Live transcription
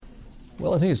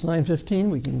Well, I think it's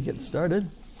 9:15. We can get started.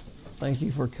 Thank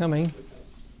you for coming.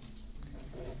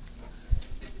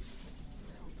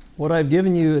 What I've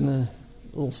given you in the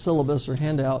little syllabus or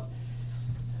handout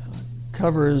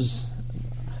covers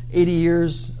 80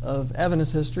 years of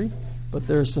Adventist history, but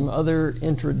there's some other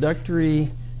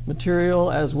introductory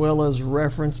material as well as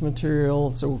reference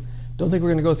material. So don't think we're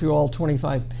going to go through all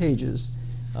 25 pages.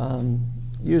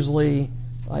 Usually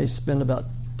I spend about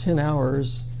 10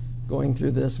 hours going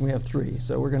through this, and we have 3.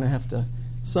 So we're going to have to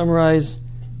summarize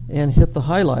and hit the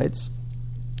highlights.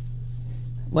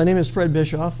 My name is Fred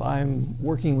Bischoff. I'm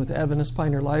working with Adventist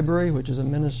Pioneer Library, which is a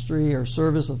ministry or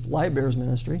service of Light Bearers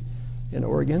Ministry in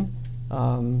Oregon.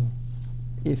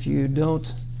 If you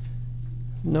don't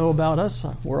know about us,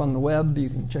 we're on the web. You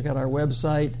can check out our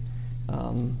website.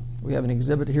 We have an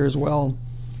exhibit here as well.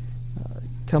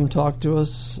 Come talk to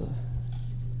us.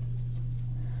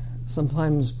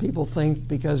 Sometimes people think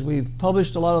because we've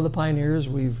published a lot of the pioneers,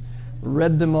 we've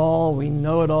read them all, we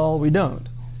know it all. We don't.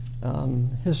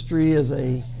 History is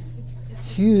a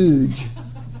huge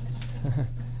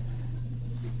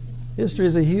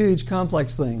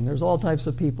complex thing. There's all types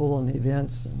of people and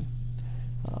events. And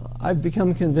I've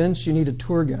become convinced you need a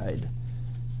tour guide.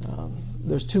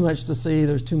 There's too much to see,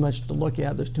 there's too much to look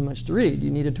at, there's too much to read. You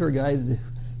need a tour guide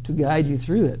to guide you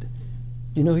through it. Do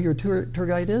you know who your tour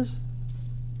guide is?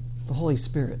 The Holy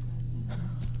Spirit.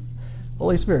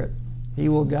 Holy Spirit. He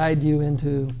will guide you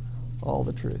into all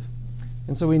the truth.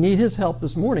 And so we need His help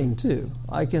this morning too.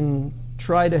 I can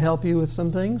try to help you with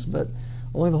some things, but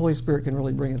only the Holy Spirit can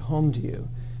really bring it home to you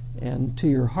and to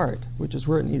your heart, which is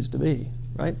where it needs to be,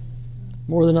 right?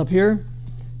 More than up here,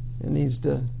 it needs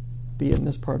to be in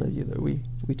this part of you that we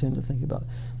tend to think about.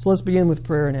 So let's begin with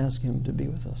prayer and ask Him to be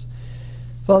with us.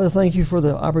 Father, thank you for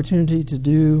the opportunity to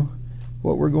do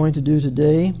what we're going to do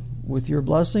today with your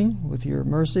blessing, with your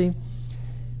mercy,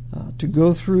 to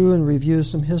go through and review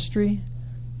some history.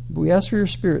 We ask for your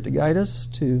Spirit to guide us,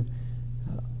 to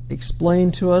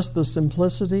explain to us the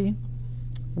simplicity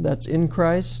that's in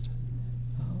Christ,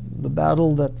 the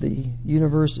battle that the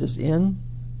universe is in,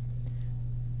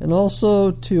 and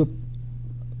also to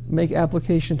make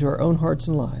application to our own hearts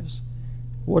and lives.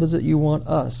 What is it you want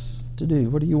us to do?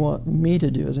 What do you want me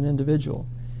to do as an individual?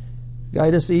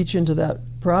 Guide us each into that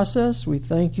process. We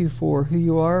thank you for who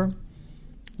you are, and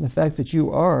the fact that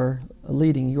you are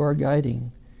leading, you are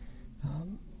guiding,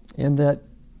 and that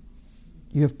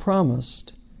you have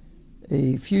promised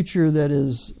a future that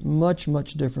is much,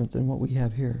 much different than what we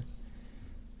have here.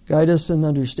 Guide us in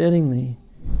understanding the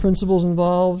principles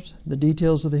involved, the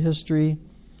details of the history,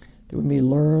 that we may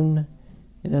learn,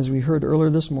 and as we heard earlier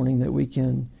this morning, that we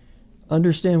can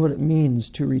understand what it means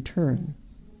to return.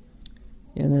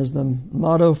 And as the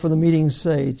motto for the meetings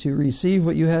say, to receive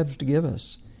what you have to give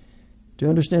us, to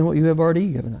understand what you have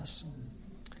already given us,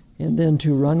 and then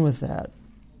to run with that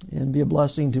and be a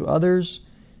blessing to others,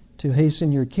 to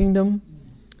hasten your kingdom,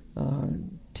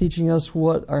 teaching us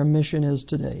what our mission is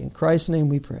today. In Christ's name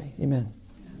we pray. Amen.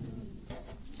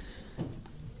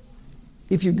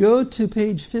 If you go to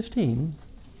page 15,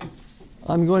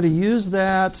 I'm going to use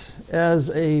that as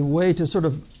a way to sort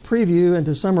of preview and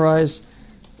to summarize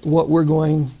what we're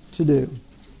going to do.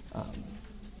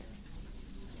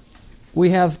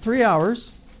 We have 3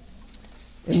 hours,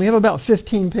 and we have about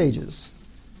 15 pages.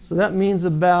 So that means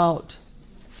about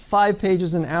 5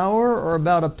 pages an hour, or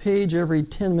about a page every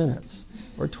 10 minutes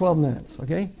or 12 minutes,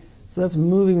 okay? So that's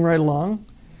moving right along.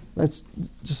 That's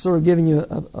just sort of giving you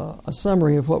a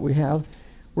summary of what we have.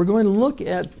 We're going to look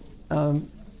at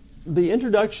the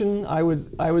introduction, I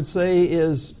would say,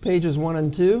 is pages 1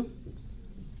 and 2.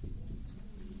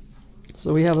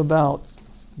 So we have about,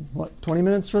 20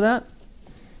 minutes for that?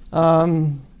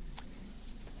 And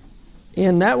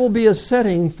that will be a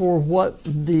setting for what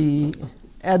the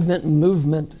Advent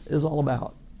movement is all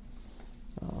about.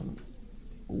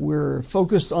 We're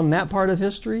focused on that part of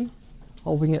history,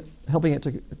 helping it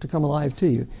to come alive to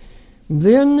you.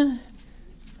 Then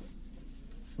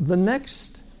the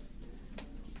next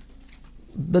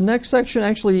section,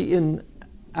 actually in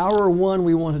hour 1,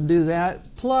 we want to do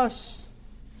that, plus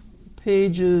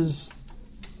pages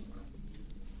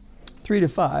 3 to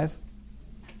 5.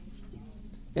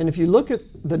 And if you look at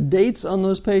the dates on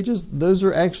those pages, those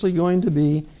are actually going to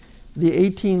be the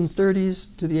 1830s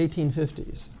to the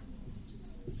 1850s.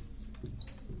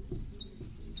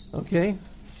 Okay?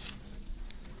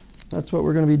 That's what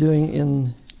we're going to be doing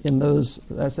in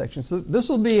that section. So this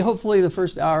will be hopefully the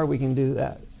first hour we can do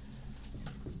that.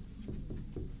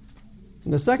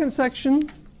 In the second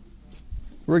section,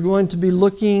 we're going to be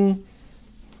looking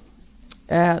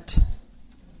at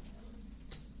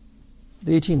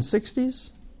the 1860s,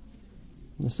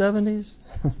 the 70s,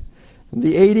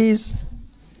 the 80s,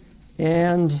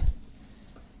 and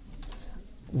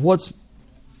what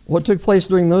took place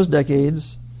during those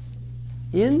decades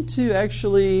into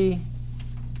actually,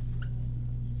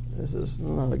 this is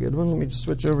not a good one. Let me just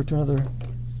switch over to another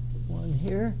one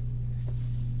here.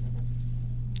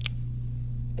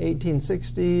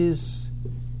 1860s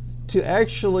to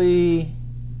actually,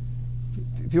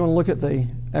 if you want to look at the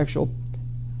actual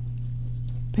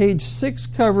page 6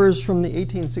 covers from the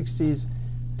 1860s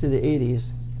to the 80s.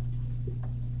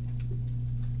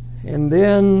 And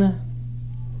then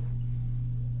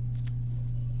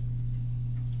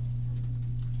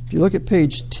if you look at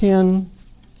page 10,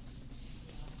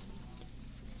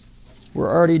 we're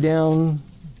already down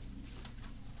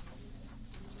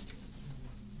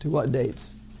to what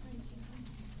dates?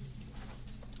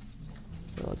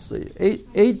 Let's see.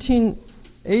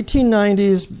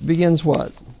 1890s begins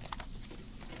what?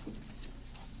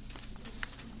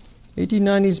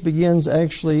 1890s begins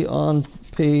actually on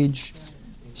page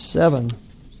 7.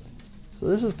 So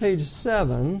this is page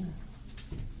 7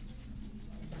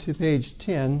 to page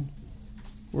 10.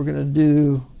 We're going to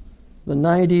do the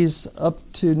 90s up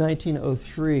to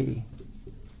 1903.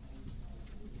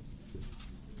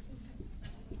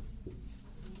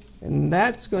 And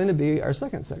that's going to be our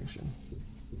second session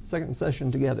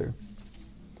together.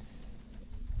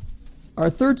 Our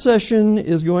third session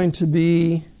is going to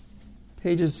be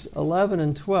pages 11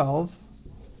 and 12,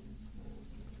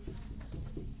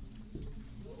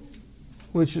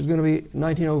 which is going to be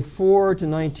 1904 to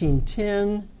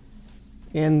 1910,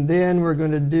 and then we're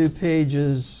going to do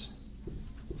pages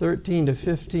 13 to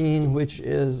 15, which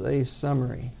is a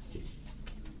summary.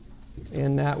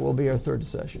 And that will be our third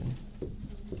session.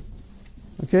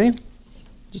 Okay?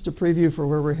 Just a preview for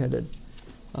where we're headed.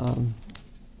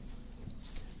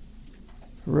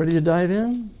 Ready to dive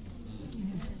in?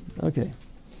 Okay.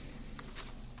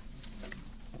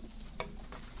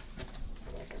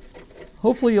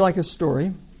 Hopefully you like a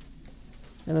story.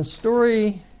 And a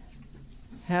story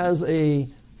has a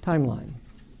timeline,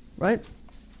 right?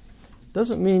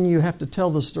 Doesn't mean you have to tell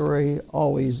the story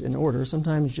always in order.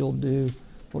 Sometimes you'll do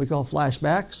what we call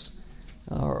flashbacks,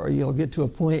 or you'll get to a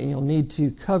point and you'll need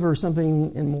to cover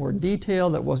something in more detail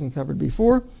that wasn't covered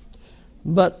before.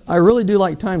 But I really do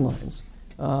like timelines.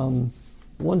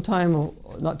 One time,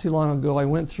 not too long ago, I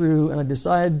went through and I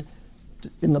decided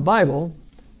in the Bible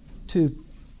to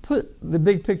put the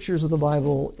big pictures of the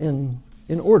Bible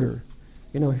in order.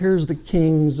 You know, here's the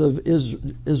kings of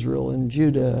Israel and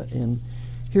Judah, and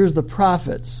here's the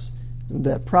prophets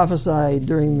that prophesied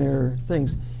during their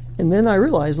things. And then I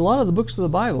realized a lot of the books of the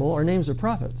Bible are names of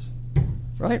prophets,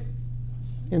 right?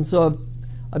 And so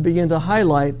I began to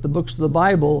highlight the books of the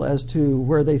Bible as to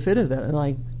where they fit into that. And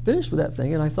I finished with that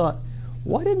thing, and I thought,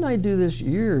 why didn't I do this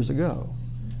years ago?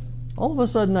 All of a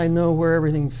sudden I know where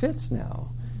everything fits now.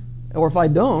 Or if I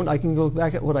don't, I can go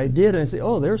back at what I did and say,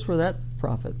 oh, there's where that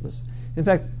prophet was. In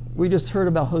fact, we just heard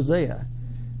about Hosea.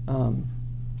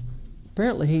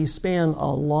 Apparently he spanned a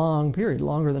long period,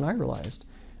 longer than I realized.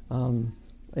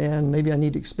 And maybe I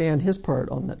need to expand his part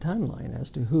on that timeline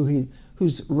as to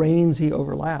whose reigns he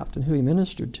overlapped and who he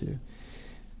ministered to.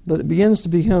 But it begins to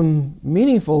become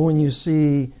meaningful when you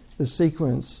see the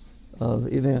sequence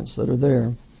of events that are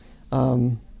there.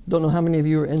 Don't know how many of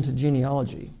you are into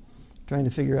genealogy, trying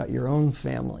to figure out your own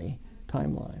family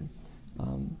timeline.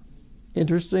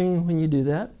 Interesting when you do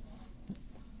that.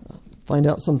 Find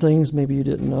out some things maybe you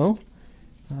didn't know.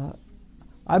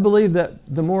 I believe that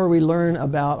the more we learn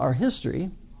about our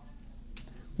history,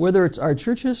 whether it's our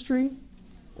church history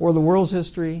or the world's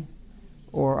history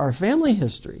or our family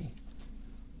history,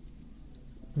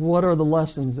 what are the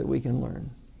lessons that we can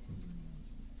learn?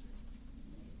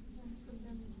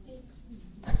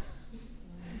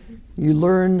 You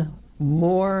learn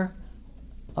more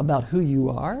about who you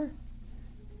are.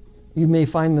 You may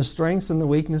find the strengths and the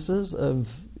weaknesses of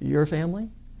your family,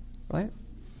 right?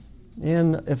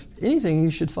 And if anything, you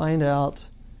should find out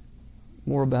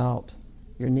more about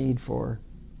your need for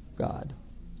God,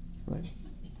 right?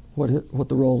 What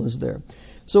the role is there.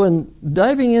 So in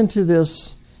diving into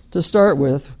this, to start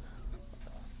with,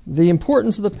 the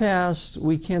importance of the past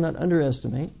we cannot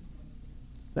underestimate.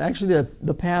 Actually,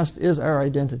 the past is our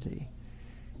identity.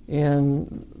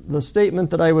 And the statement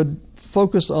that I would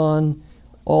focus on,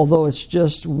 although it's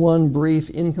just one brief,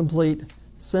 incomplete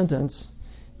sentence,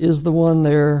 is the one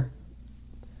there.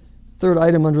 Third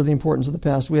item under the importance of the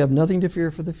past: we have nothing to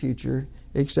fear for the future,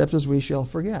 except as we shall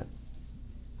forget.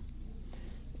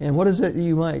 And what is it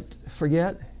you might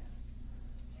forget?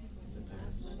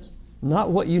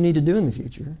 Not what you need to do in the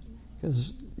future,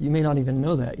 because you may not even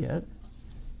know that yet,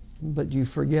 but you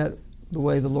forget the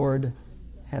way the Lord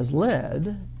has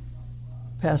led,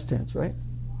 past tense, right?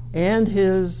 And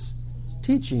His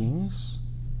teachings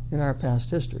in our past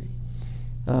history.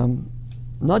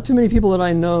 Not too many people that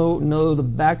I know the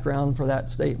background for that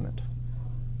statement.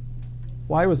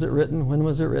 Why was it written? When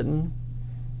was it written?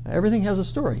 Everything has a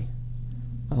story.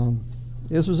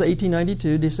 This was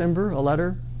 1892, December, a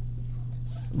letter.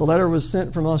 The letter was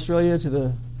sent from Australia to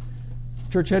the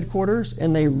church headquarters,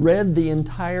 and they read the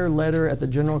entire letter at the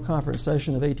General Conference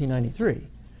session of 1893.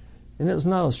 And it was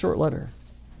not a short letter.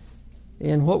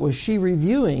 And what was she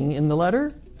reviewing in the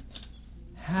letter?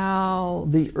 How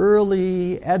the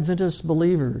early Adventist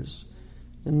believers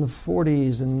in the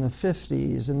 40s and the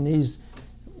 50s, and these,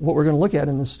 what we're going to look at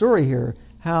in the story here,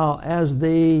 how as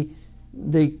they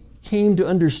came to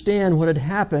understand what had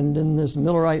happened in this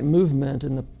Millerite movement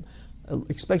and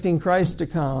expecting Christ to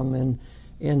come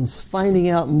and finding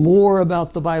out more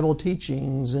about the Bible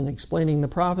teachings and explaining the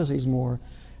prophecies more,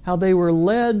 how they were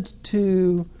led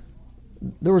to,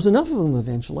 there was enough of them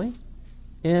eventually,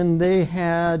 and they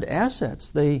had assets.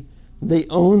 They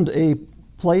owned a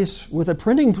place with a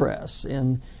printing press,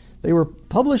 and they were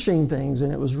publishing things,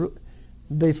 and it was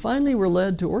they finally were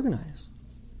led to organize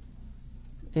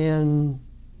and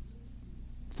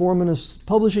form a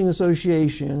publishing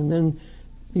association, and then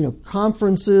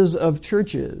conferences of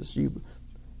churches.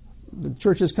 The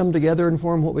churches come together and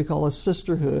form what we call a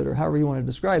sisterhood, or however you want to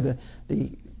describe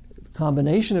the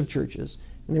combination of churches,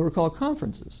 and they were called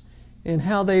conferences. And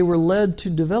how they were led to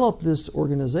develop this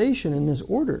organization and this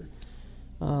order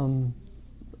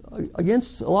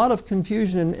against a lot of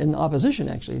confusion and opposition,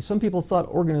 actually. Some people thought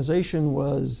organization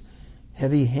was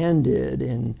heavy-handed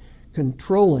and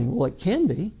controlling. Well, it can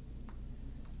be.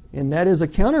 And that is a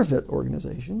counterfeit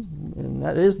organization, and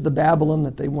that is the Babylon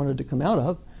that they wanted to come out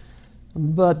of.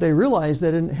 But they realized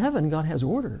that in heaven, God has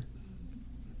order.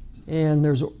 And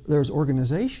there's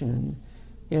organization.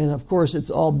 And of course, it's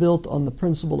all built on the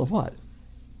principle of what?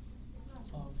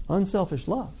 Unselfish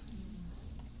love.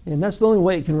 And that's the only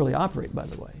way it can really operate, by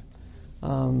the way.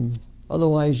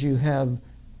 Otherwise, you have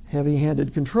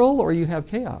heavy-handed control or you have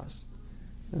chaos.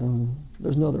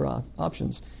 There's no other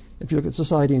options if you look at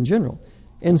society in general.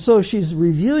 And so she's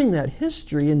reviewing that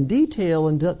history in detail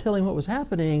and telling what was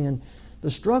happening and the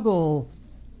struggle.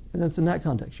 And that's in that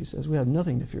context, she says, we have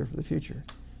nothing to fear for the future,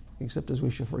 except as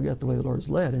we shall forget the way the Lord has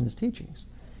led in His teachings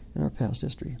in our past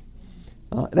history.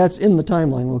 That's in the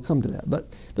timeline. We'll come to that.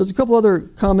 But there's a couple other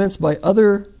comments by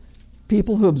other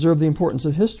people who observe the importance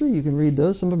of history. You can read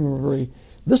those. Some of them are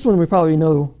this one we probably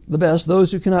know the best.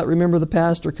 Those who cannot remember the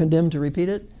past are condemned to repeat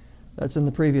it. That's in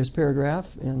the previous paragraph,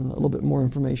 and a little bit more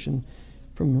information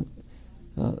from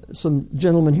some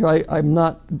gentlemen here. I'm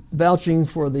not vouching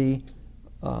for the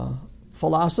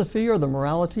philosophy or the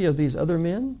morality of these other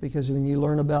men, because when you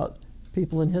learn about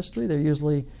people in history, they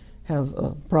usually have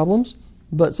problems.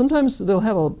 But sometimes they'll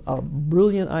have a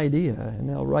brilliant idea, and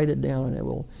they'll write it down, and it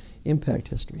will impact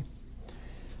history.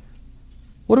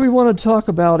 What do we want to talk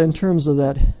about in terms of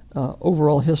that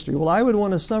overall history? Well, I would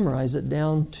want to summarize it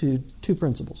down to two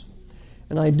principles.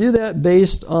 And I do that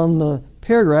based on the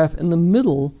paragraph in the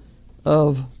middle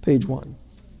of page 1.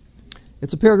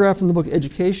 It's a paragraph from the book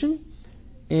Education,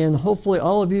 and hopefully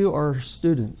all of you are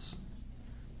students,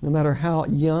 no matter how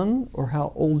young or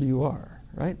how old you are,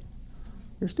 right?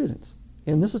 You're students.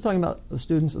 And this is talking about the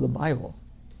students of the Bible.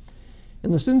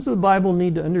 And the students of the Bible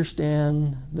need to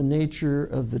understand the nature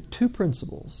of the two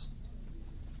principles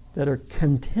that are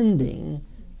contending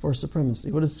for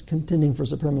supremacy. What does contending for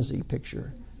supremacy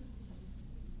picture?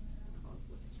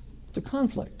 It's a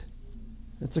conflict.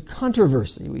 It's a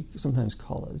controversy, we sometimes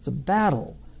call it. It's a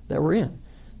battle that we're in.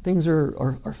 Things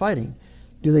are fighting.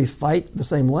 Do they fight the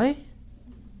same way?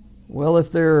 Well,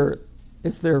 if they're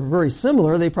very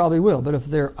similar, they probably will. But if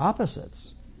they're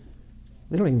opposites,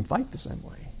 they don't even fight the same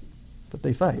way. But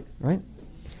they fight, right?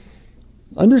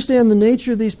 Understand the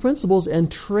nature of these principles and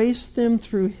trace them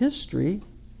through history.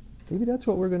 Maybe that's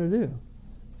what we're going to do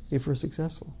if we're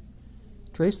successful.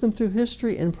 Trace them through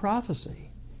history and prophecy.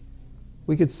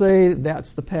 We could say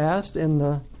that's the past and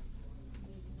the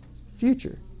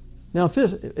future. Now,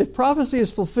 if prophecy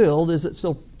is fulfilled, is it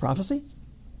still prophecy?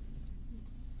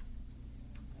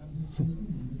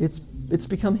 It's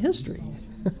become history.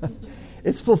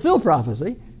 It's fulfilled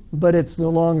prophecy, but it's no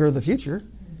longer the future.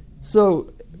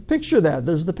 So picture that.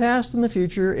 There's the past and the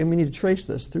future, and we need to trace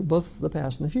this through both the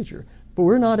past and the future. But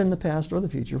we're not in the past or the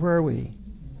future. Where are we?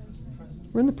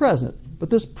 We're in the present. But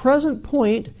this present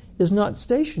point is not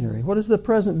stationary. What is the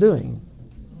present doing?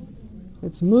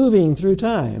 It's moving through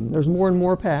time. There's more and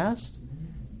more past,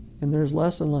 and there's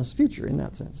less and less future in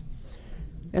that sense.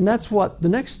 And that's what the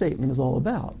next statement is all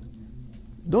about.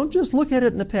 Don't just look at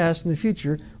it in the past and the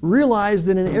future. Realize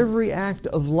that in every act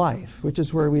of life, which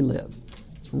is where we live,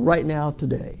 it's right now,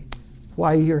 today,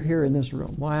 why you're here in this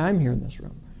room, why I'm here in this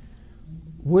room,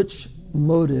 which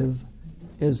motive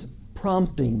is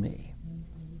prompting me?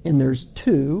 And there's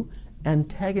two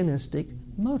antagonistic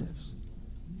motives.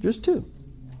 Just two.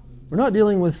 We're not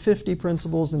dealing with 50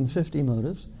 principles and 50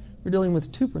 motives. We're dealing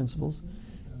with two principles,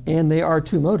 and they are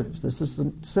two motives. This is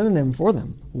the synonym for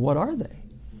them. What are they?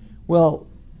 Well,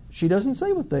 she doesn't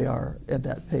say what they are at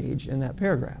that page, in that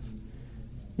paragraph.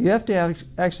 You have to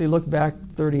actually look back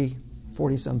 30,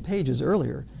 40-some pages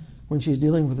earlier when she's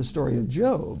dealing with the story of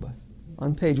Job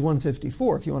on page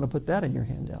 154, if you want to put that in your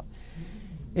handout.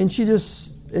 And she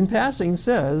just, in passing,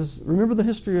 says, remember the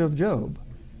history of Job.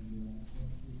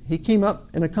 He came up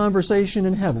in a conversation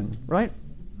in heaven, right?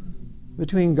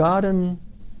 Between God and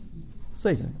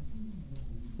Satan.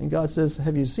 And God says,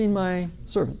 have you seen my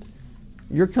servant?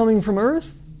 You're coming from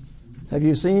earth? Have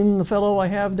you seen the fellow I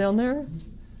have down there?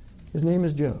 His name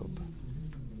is Job.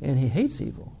 And he hates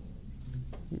evil.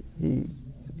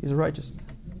 He's a righteous man.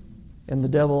 And the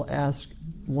devil asked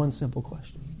one simple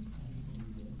question.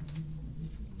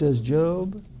 Does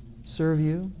Job serve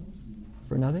you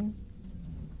for nothing?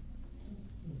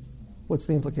 What's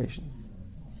the implication?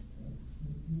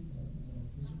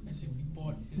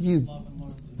 You've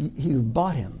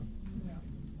bought him.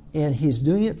 And he's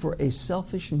doing it for a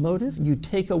selfish motive. You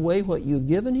take away what you've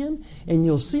given him, and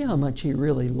you'll see how much he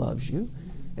really loves you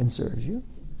and serves you.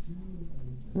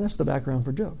 And that's the background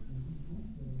for Job.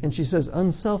 And she says,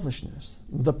 unselfishness,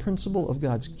 the principle of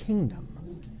God's kingdom,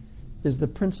 is the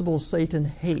principle Satan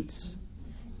hates.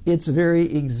 Its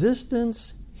very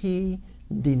existence he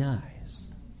denies.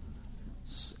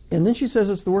 And then she says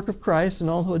it's the work of Christ and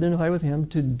all who identify with him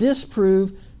to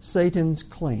disprove Satan's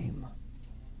claim.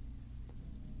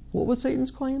 What was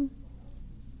Satan's claim?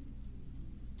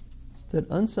 That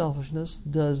unselfishness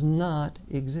does not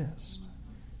exist.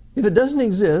 If it doesn't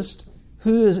exist,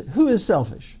 who is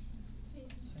selfish?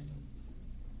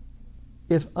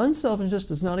 If unselfishness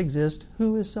does not exist,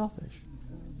 who is selfish?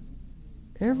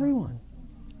 Everyone,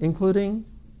 including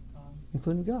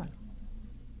God.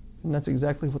 And that's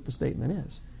exactly what the statement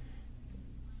is.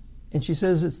 And she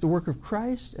says it's the work of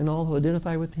Christ and all who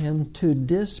identify with him to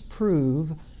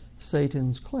disprove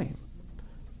Satan's claim.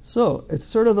 So it's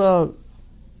sort of a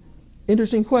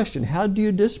interesting question. How do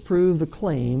you disprove the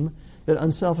claim that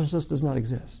unselfishness does not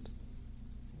exist?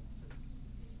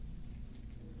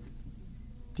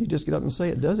 Do you just get up and say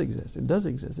it does exist? It does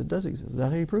exist. It does exist. Is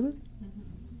that how you prove it?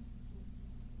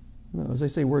 No, as they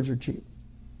say, words are cheap.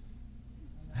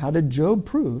 How did Job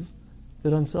prove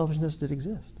that unselfishness did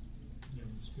exist?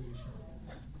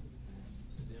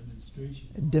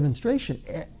 A demonstration.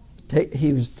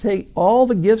 All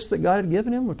the gifts that God had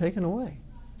given him were taken away.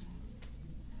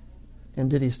 And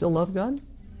did he still love God?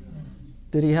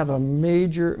 Did he have a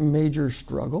major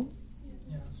struggle?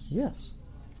 Yes.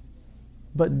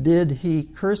 But did he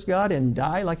curse God and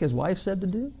die like his wife said to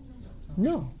do?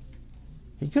 No.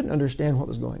 He couldn't understand what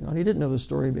was going on. He didn't know the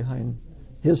story behind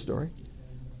his story.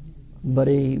 But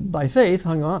he, by faith,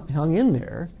 hung in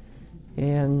there.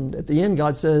 And at the end,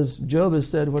 God says, Job has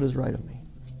said what is right of me.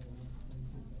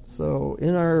 So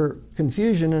in our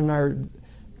confusion and our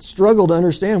struggle to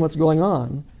understand what's going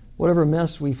on, whatever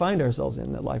mess we find ourselves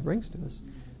in that life brings to us,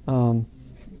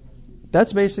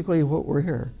 that's basically what we're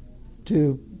here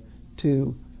to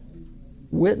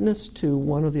witness to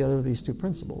one or the other of these two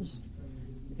principles.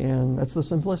 And that's the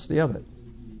simplicity of it.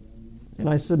 And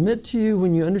I submit to you,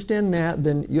 when you understand that,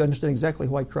 then you understand exactly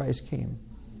why Christ came.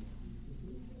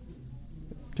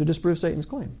 To disprove Satan's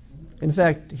claim. In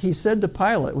fact, he said to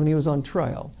Pilate when he was on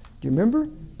trial, do you remember?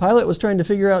 Pilate was trying to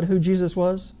figure out who Jesus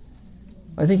was.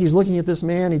 I think he's looking at this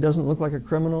man. He doesn't look like a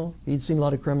criminal. He'd seen a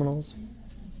lot of criminals.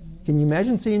 Can you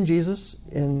imagine seeing Jesus?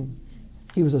 And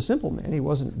he was a simple man. He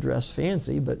wasn't dressed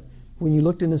fancy, but when you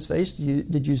looked in his face,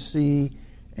 did you see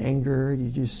anger?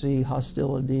 Did you see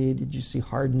hostility? Did you see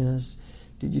hardness?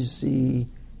 Did you see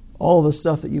all the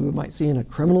stuff that you might see in a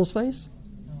criminal's face?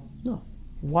 No.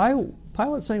 Why?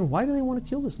 Pilate's saying, why do they want to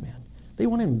kill this man? They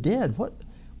want him dead.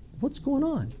 What's going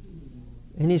on?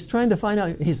 And he's trying to find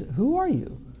out, who are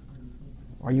you?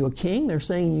 Are you a king? They're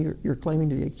saying you're claiming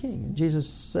to be a king. And Jesus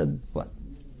said, what?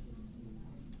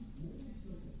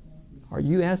 Are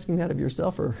you asking that of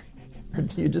yourself, or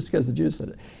do you just because the Jews said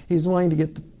it? He's wanting to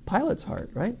get Pilate's heart,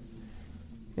 right?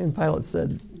 And Pilate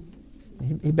said,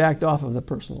 he backed off of the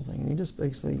personal thing. And he just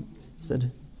basically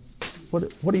said, what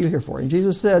are you here for? And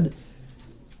Jesus said,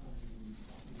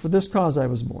 for this cause I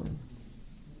was born.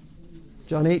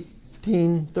 John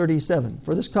 18:37.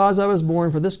 For this cause I was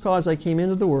born, for this cause I came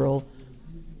into the world.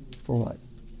 For what?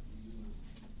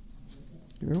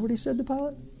 you remember what he said to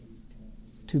Pilate?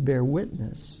 To bear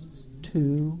witness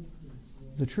to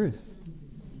the truth.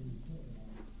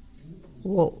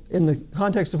 Well, in the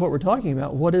context of what we're talking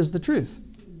about, what is the truth?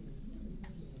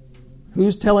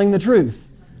 Who's telling the truth?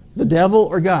 The devil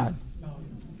or God?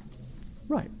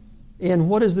 Right. And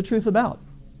what is the truth about?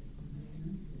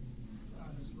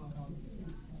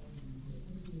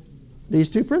 These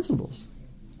two principles.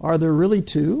 Are there really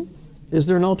two? Is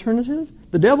there an alternative?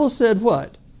 The devil said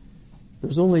what?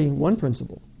 There's only one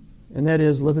principle, and that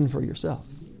is living for yourself.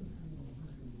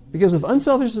 Because if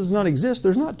unselfishness does not exist,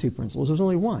 there's not two principles, there's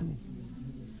only one.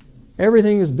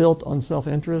 Everything is built on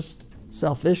self-interest,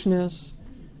 selfishness,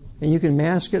 and you can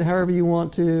mask it however you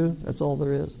want to. That's all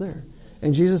there is there.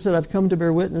 And Jesus said, I've come to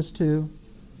bear witness to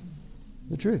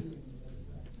the truth.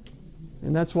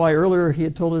 And that's why earlier he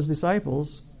had told his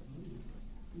disciples,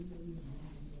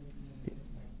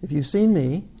 if you've seen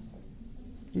me,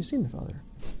 you've seen the Father.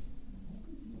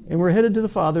 And we're headed to the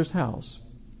Father's house.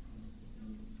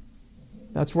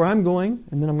 That's where I'm going,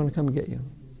 and then I'm going to come and get you.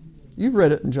 You've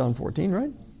read it in John 14,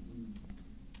 right?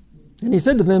 And he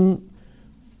said to them,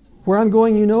 where I'm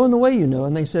going you know, and the way you know.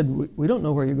 And they said, we don't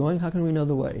know where you're going. How can we know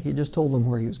the way? He just told them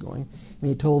where he was going. And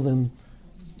he told them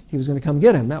he was going to come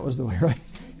get him. That was the way, right?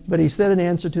 But he said in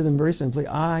answer to them very simply,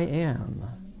 I am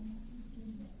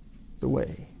the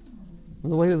way. I'm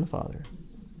the way to the Father.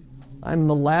 I'm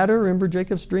the ladder. Remember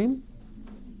Jacob's dream?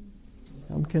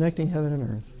 I'm connecting heaven and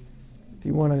earth. If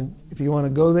you want to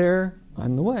go there,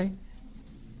 I'm the way.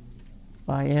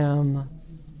 I am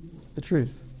the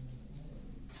truth.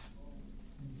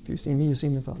 If you've seen me, you've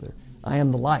seen the Father. I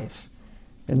am the life.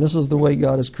 And this is the way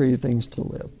God has created things to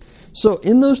live. So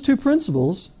in those two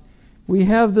principles, we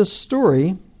have this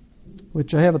story,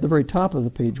 which I have at the very top of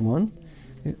the page one.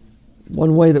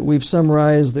 One way that we've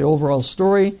summarized the overall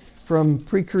story from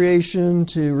pre-creation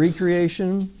to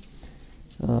recreation.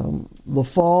 The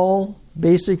fall,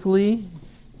 basically,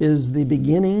 is the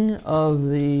beginning of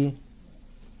the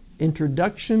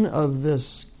introduction of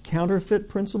this counterfeit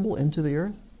principle into the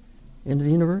earth, into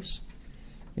the universe.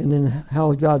 And then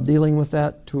how is God dealing with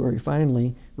that to where he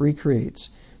finally recreates.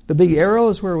 The big arrow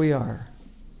is where we are.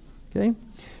 Okay?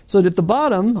 So at the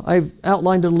bottom, I've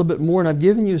outlined it a little bit more, and I've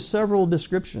given you several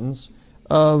descriptions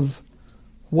of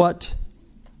what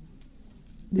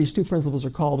these two principles are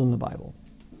called in the Bible.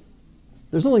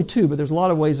 There's only two, but there's a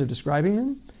lot of ways of describing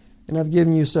them, and I've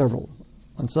given you several.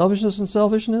 Unselfishness and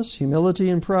selfishness, humility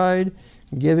and pride,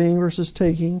 giving versus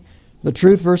taking, the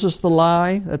truth versus the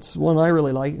lie. That's one I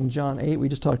really like in John 8. We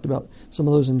just talked about some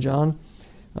of those in John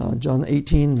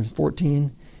 18 and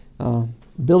 14.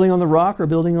 Building on the rock or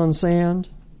building on sand,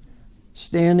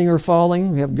 standing or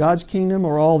falling. We have God's kingdom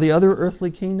or all the other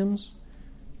earthly kingdoms.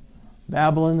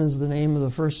 Babylon is the name of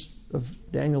the first of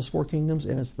Daniel's four kingdoms,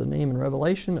 and it's the name in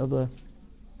Revelation of the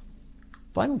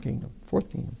final kingdom, fourth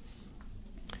kingdom.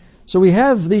 So we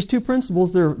have these two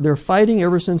principles. They're fighting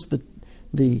ever since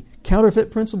the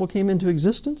counterfeit principle came into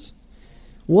existence.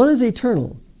 One is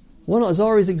eternal. One has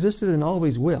always existed and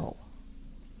always will.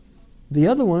 The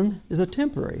other one is a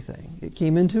temporary thing. It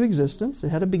came into existence. It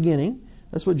had a beginning.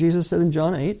 That's what Jesus said in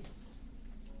John 8.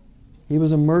 The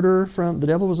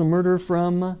devil was a murderer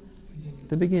from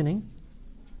the beginning.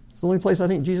 It's the only place I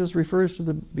think Jesus refers to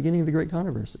the beginning of the great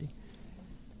controversy.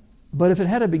 But if it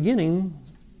had a beginning,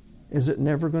 is it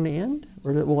never going to end?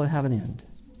 Or will it have an end?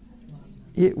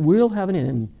 It will have an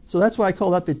end. So that's why I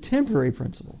call that the temporary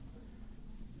principle.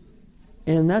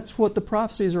 And that's what the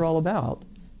prophecies are all about.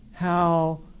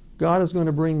 How God is going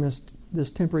to bring this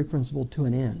temporary principle to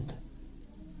an end.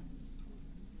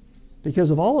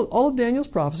 Because of all of Daniel's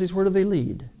prophecies, where do they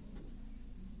lead?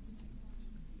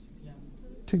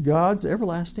 To God's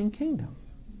everlasting kingdom,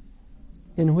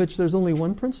 in which there's only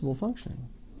one principle functioning.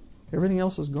 Everything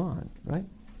else is gone, right?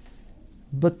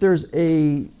 But there's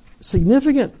a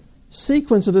significant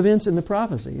sequence of events in the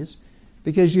prophecies,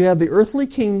 because you have the earthly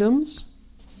kingdoms,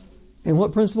 and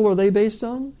what principle are they based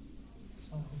on?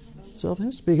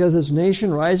 Selfishness. Because it's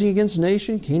nation rising against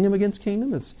nation, kingdom against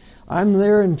kingdom. It's I'm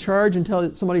there in charge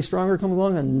until somebody stronger comes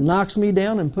along and knocks me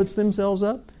down and puts themselves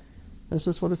up. That's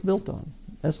just what it's built on.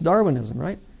 That's Darwinism,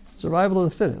 right? Survival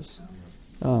of the fittest.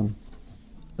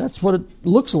 That's what it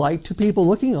looks like to people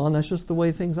looking on. That's just the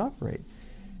way things operate.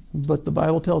 But the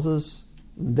Bible tells us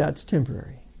that's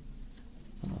temporary.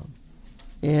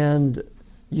 And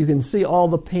you can see all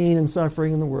the pain and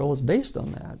suffering in the world is based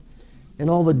on that. And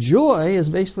all the joy is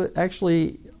based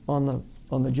actually on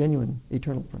the genuine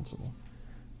eternal principle.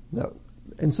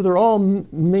 And so they're all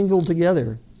mingled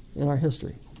together in our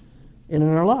history and in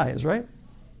our lives, right?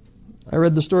 I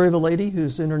read the story of a lady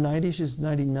who's in her 90s. She's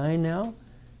 99 now.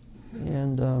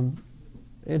 And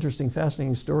interesting,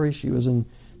 fascinating story. She was in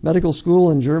medical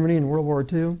school in Germany in World War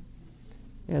II.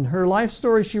 And her life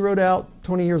story she wrote out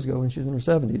 20 years ago when she was in her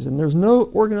 70s. And there's no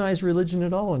organized religion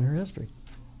at all in her history.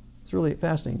 It's really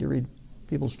fascinating to read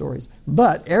people's stories.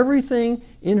 But everything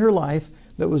in her life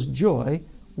that was joy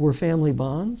were family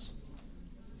bonds,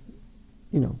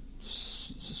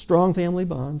 strong family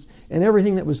bonds. And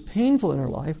everything that was painful in her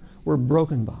life were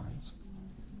broken bonds.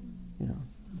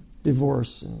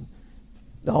 Divorce and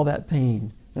all that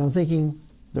pain. And I'm thinking,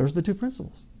 there's the two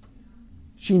principles.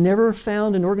 She never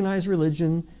found in organized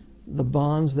religion the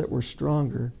bonds that were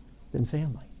stronger than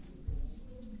family.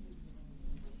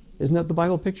 Isn't that the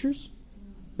Bible pictures?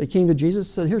 They came to Jesus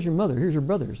and said, here's your mother, here's your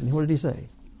brothers. And what did he say?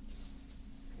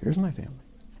 Here's my family.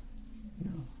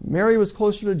 Mary was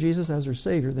closer to Jesus as her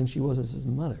Savior than she was as his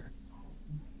mother.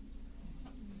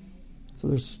 So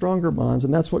there's stronger bonds,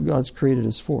 and that's what God's created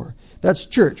us for. That's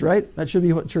church, right? That should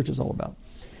be what church is all about.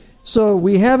 So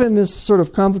we have in this sort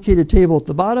of complicated table at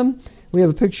the bottom, we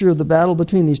have a picture of the battle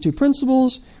between these two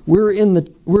principles. We're in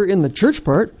the church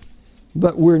part,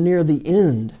 but we're near the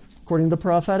end, according to the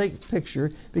prophetic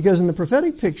picture, because in the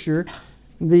prophetic picture,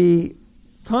 the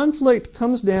conflict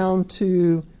comes down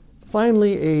to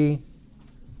finally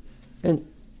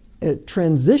a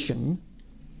transition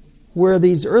where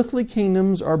these earthly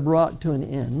kingdoms are brought to an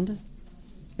end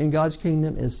and God's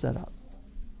kingdom is set up.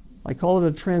 I call it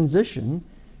a transition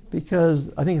because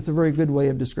I think it's a very good way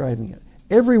of describing it.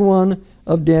 Every one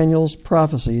of Daniel's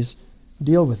prophecies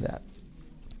deal with that.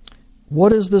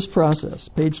 What is this process?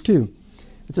 Page 2.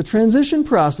 It's a transition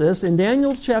process. In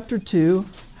Daniel chapter 2,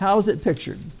 how is it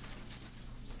pictured?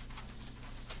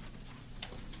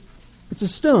 It's a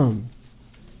stone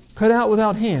cut out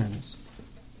without hands.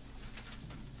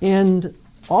 And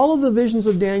all of the visions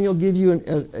of Daniel give you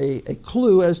a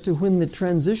clue as to when the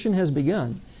transition has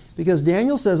begun. Because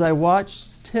Daniel says, I watched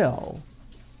till,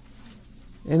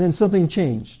 and then something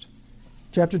changed.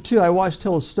 Chapter 2, I watched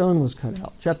till a stone was cut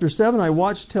out. Chapter 7, I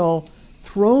watched till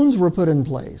thrones were put in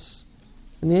place,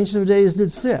 and the Ancient of Days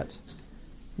did sit.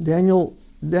 Daniel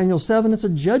 7, it's a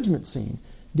judgment scene.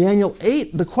 Daniel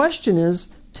 8, the question is,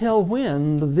 till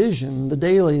when the vision, the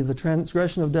daily, the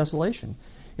transgression of desolation?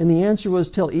 And the answer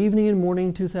was till evening and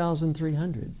morning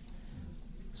 2,300.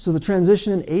 So the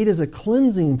transition in 8 is a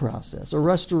cleansing process, a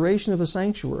restoration of a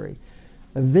sanctuary,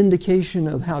 a vindication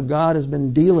of how God has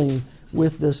been dealing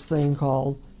with this thing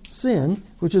called sin,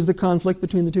 which is the conflict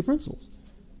between the two principles.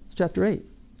 It's chapter 8.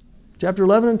 Chapter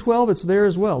 11 and 12, it's there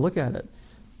as well. Look at it.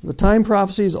 The time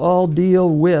prophecies all deal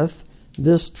with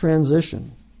this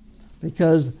transition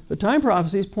because the time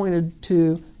prophecies pointed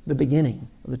to the beginning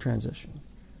of the transition.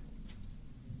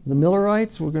 The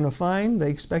Millerites, we're going to find, they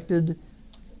expected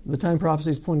the time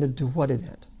prophecies pointed to what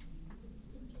event?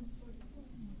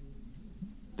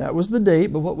 That was the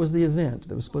date, but what was the event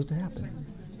that was supposed to happen?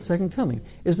 Second coming.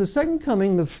 Is the second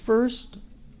coming the first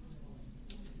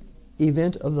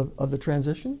event of the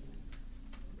transition?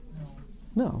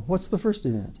 No. What's the first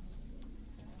event?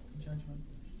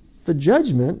 The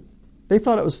judgment. They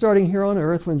thought it was starting here on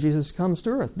earth when Jesus comes to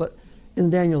earth. But in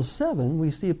Daniel 7,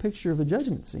 we see a picture of a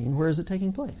judgment scene. Where is it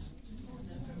taking place?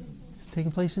 It's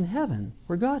taking place in heaven,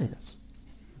 where God is.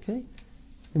 Okay?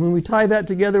 And when we tie that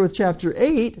together with chapter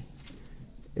 8,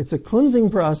 it's a cleansing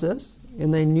process,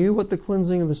 and they knew what the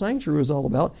cleansing of the sanctuary was all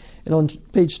about. And on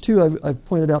page 2, I've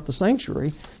pointed out the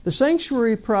sanctuary. The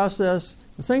sanctuary process,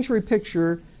 the sanctuary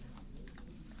picture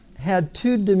had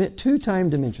two time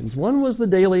dimensions. One was the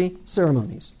daily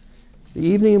ceremonies, the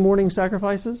evening and morning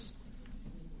sacrifices.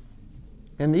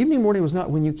 And the evening and morning was not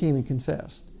when you came and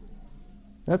confessed.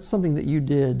 That's something that you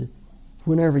did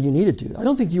whenever you needed to. I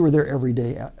don't think you were there every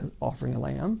day offering a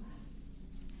lamb.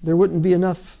 There wouldn't be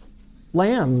enough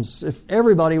lambs if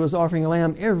everybody was offering a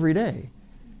lamb every day.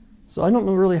 So I don't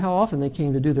know really how often they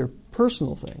came to do their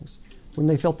personal things when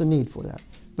they felt the need for that.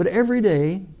 But every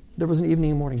day there was an evening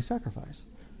and morning sacrifice.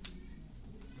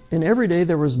 And every day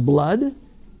there was blood,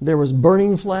 there was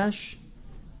burning flesh,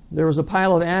 there was a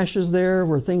pile of ashes there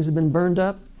where things had been burned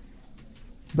up.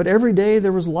 But every day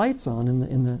there was lights on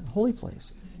in the holy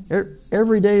place.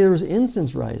 Every day there was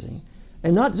incense rising.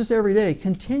 And not just every day,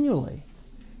 continually.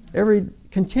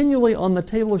 Continually on the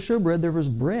table of showbread there was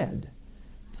bread.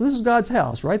 So this is God's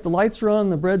house, right? The lights are on,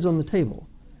 the bread's on the table.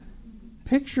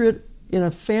 Picture it in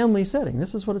a family setting.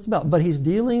 This is what it's about. But he's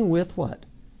dealing with what?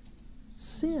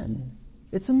 Sin.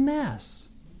 It's a mess.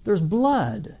 There's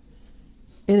blood.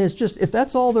 And it's just, if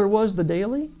that's all there was the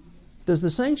daily, does the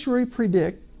sanctuary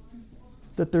predict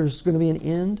that there's going to be an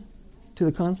end to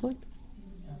the conflict?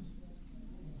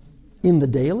 In the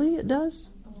daily it does?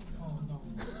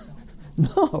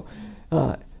 No.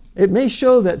 It may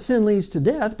show that sin leads to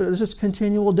death, but it's just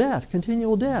continual death,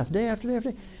 day after day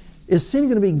after day. Is sin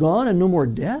going to be gone and no more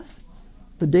death?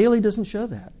 The daily doesn't show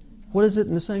that. What is it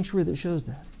in the sanctuary that shows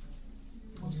that?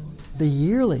 The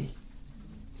yearly.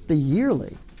 The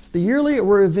yearly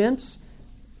were events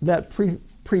that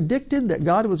predicted that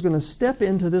God was going to step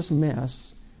into this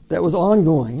mess that was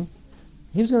ongoing.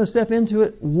 He was going to step into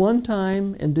it one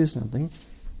time and do something.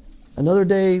 Another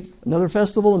day, another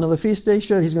festival, another feast day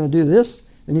showed he's going to do this,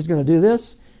 and he's going to do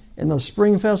this. And those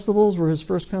spring festivals were his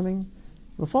first coming.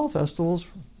 The fall festivals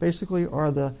basically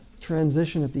are the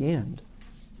transition at the end.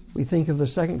 We think of the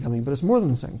second coming, but it's more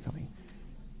than the second coming.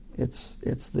 It's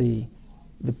the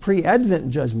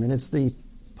pre-Advent judgment. It's the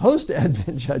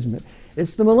post-Advent judgment.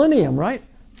 It's the millennium, right?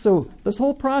 So this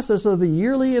whole process of the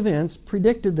yearly events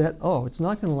predicted that, it's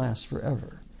not going to last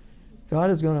forever.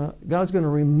 God's going to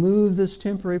remove this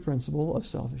temporary principle of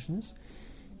selfishness,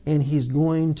 and he's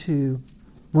going to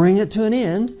bring it to an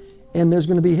end, and there's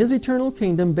going to be his eternal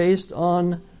kingdom based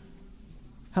on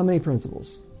how many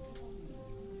principles?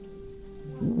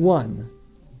 One,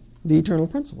 the eternal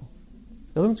principle.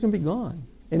 The other one's going to be gone.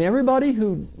 And everybody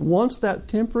who wants that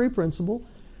temporary principle,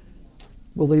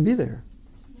 will they be there?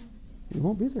 They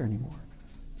won't be there anymore.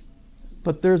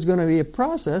 But there's going to be a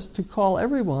process to call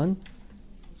everyone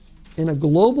in a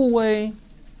global way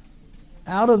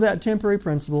out of that temporary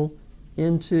principle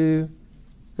into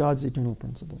God's eternal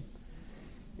principle.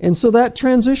 And so that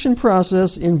transition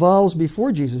process involves,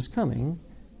 before Jesus' coming,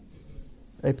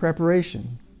 a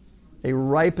preparation, a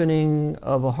ripening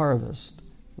of a harvest.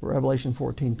 Revelation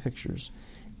 14 pictures.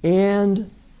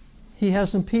 And he has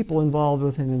some people involved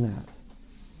with him in that.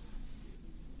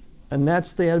 And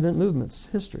that's the Advent movement's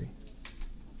history.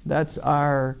 That's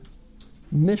our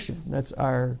mission. That's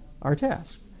our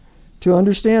task. To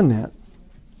understand that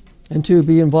and to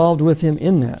be involved with him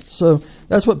in that. So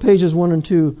that's what pages 1 and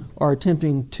 2 are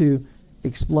attempting to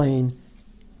explain.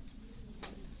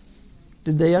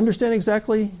 Did they understand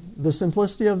exactly the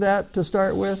simplicity of that to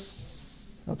start with?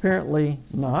 Apparently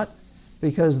not,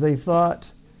 because they thought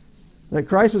that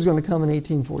Christ was going to come in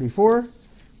 1844.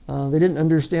 They didn't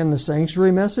understand the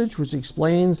sanctuary message, which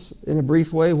explains in a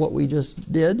brief way what we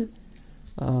just did.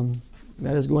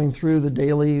 That is going through the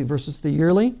daily versus the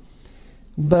yearly.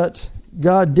 But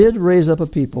God did raise up a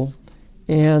people,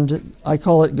 and I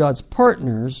call it God's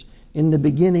partners in the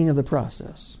beginning of the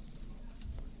process.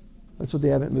 That's what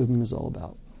the Advent movement is all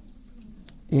about.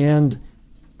 And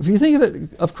if you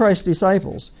think of Christ's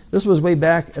disciples, this was way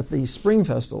back at the spring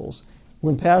festivals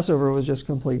when Passover was just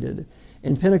completed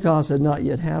and Pentecost had not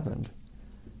yet happened.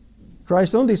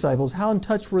 Christ's own disciples, how in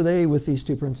touch were they with these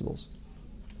two principles?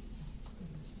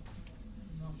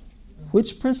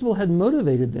 Which principle had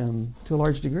motivated them to a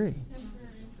large degree?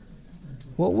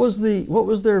 What was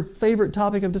their favorite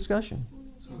topic of discussion?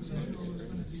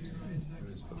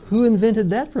 Who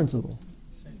invented that principle?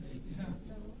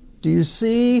 Do you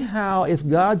see how if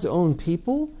God's own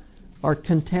people are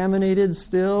contaminated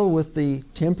still with the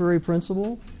temporary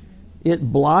principle,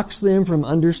 it blocks them from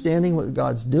understanding what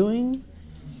God's doing,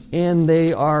 and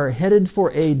they are headed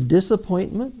for a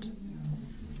disappointment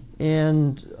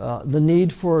and the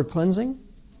need for cleansing?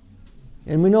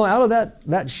 And we know out of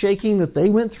that shaking that they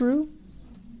went through,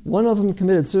 one of them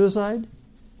committed suicide,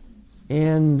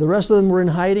 and the rest of them were in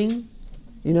hiding.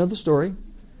 You know the story.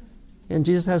 And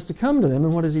Jesus has to come to them,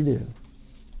 and what does he do?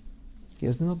 He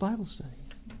gives them a Bible study.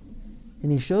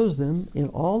 And he shows them in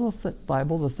all the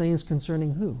Bible the things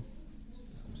concerning who?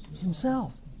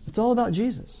 Himself. It's all about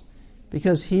Jesus.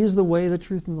 Because he's the way, the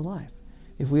truth, and the life,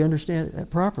 if we understand it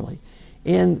properly.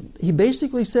 And he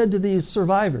basically said to these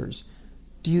survivors,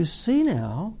 do you see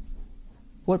now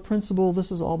what principle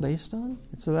this is all based on?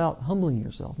 It's about humbling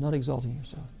yourself, not exalting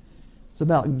yourself. It's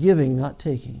about giving, not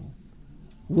taking.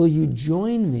 Will you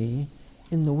join me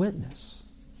in the witness?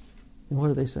 And what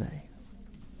do they say?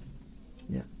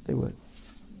 Yeah, they would.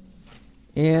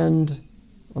 And,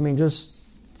 just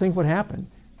think what happened.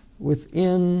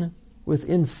 Within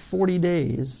 40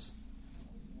 days,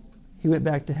 he went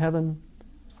back to heaven.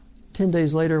 10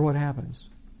 days later, what happens?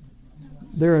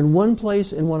 They're in one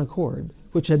place in one accord,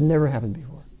 which had never happened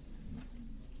before.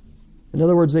 In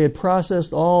other words, they had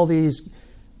processed all these.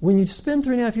 When you spend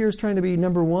 3.5 years trying to be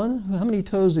number one, how many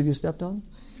toes have you stepped on?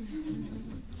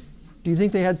 Do you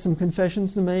think they had some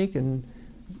confessions to make and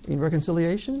in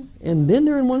reconciliation? And then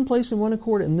they're in one place in one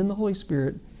accord, and then the Holy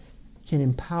Spirit can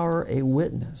empower a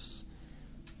witness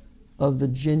of the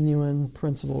genuine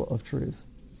principle of truth.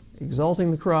 Exalting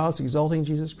the cross, exalting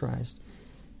Jesus Christ,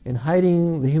 and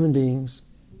hiding the human beings.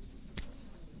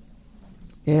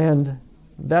 And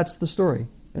that's the story.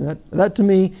 And that to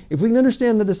me, if we can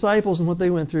understand the disciples and what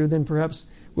they went through, then perhaps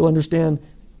we'll understand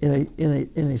in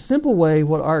a simple way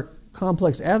what our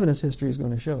complex Adventist history is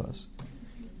going to show us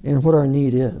and what our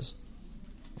need is.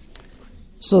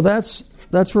 So that's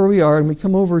where we are, and we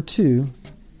come over to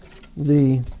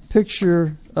the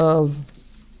picture of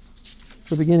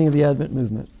the beginning of the Advent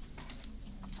movement.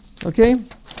 Okay?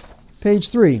 Page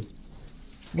 3.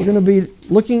 We're going to be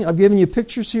looking, I've given you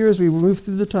pictures here as we move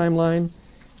through the timeline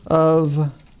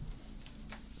of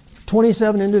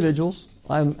 27 individuals.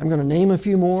 I'm going to name a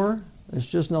few more. It's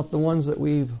just not the ones that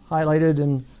we've highlighted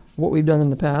and what we've done in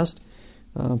the past.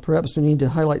 Perhaps we need to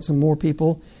highlight some more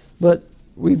people. But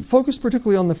we focused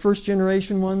particularly on the first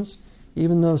generation ones,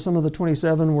 even though some of the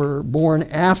 27 were born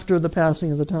after the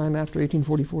passing of the time, after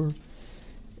 1844.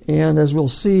 And as we'll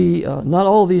see, not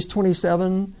all of these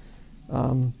 27,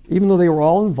 even though they were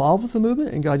all involved with the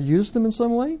movement and God used them in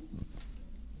some way,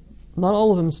 not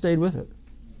all of them stayed with it.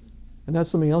 And that's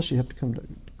something else you have to come to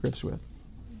grips with.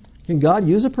 Can God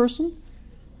use a person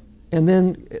and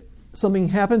then something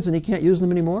happens and he can't use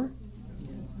them anymore?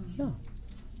 No.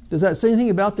 Does that say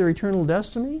anything about their eternal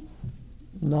destiny?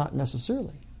 Not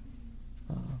necessarily.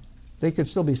 They could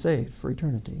still be saved for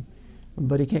eternity,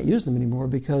 but he can't use them anymore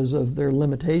because of their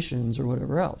limitations or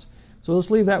whatever else. So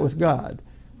let's leave that with God.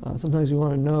 Sometimes we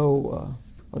want to know,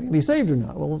 are they going to be saved or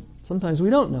not? Well, sometimes we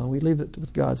don't know. We leave it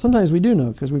with God. Sometimes we do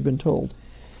know because we've been told.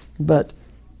 But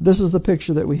this is the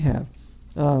picture that we have.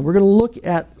 We're going to look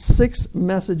at 6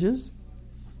 messages.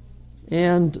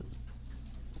 And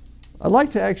I'd like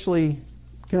to actually,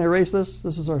 can I erase this?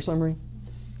 This is our summary.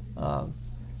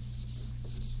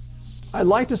 I'd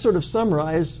like to sort of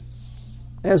summarize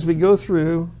as we go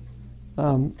through.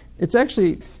 It's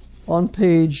actually on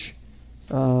page,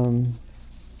 I've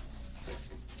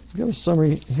got a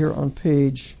summary here on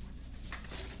page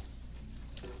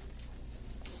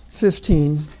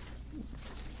 15,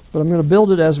 but I'm going to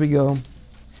build it as we go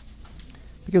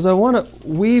because I want to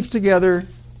weave together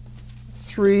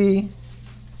 3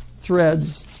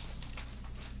 threads,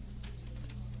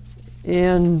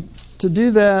 and to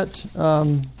do that,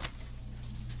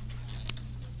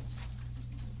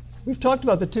 we've talked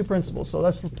about the 2 principles, so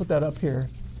let's put that up here.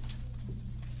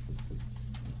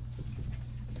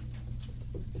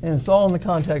 And it's all in the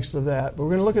context of that. But we're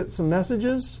going to look at some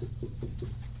messages.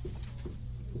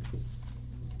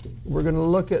 We're going to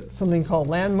look at something called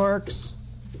landmarks.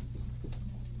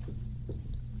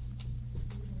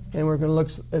 And we're going to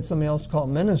look at something else called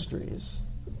ministries.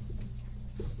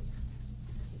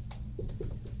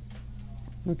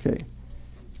 Okay.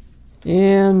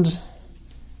 And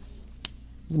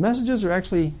the messages are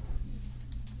actually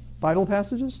Bible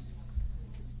passages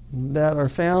that are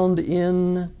found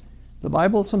in the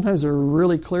Bible. Sometimes they're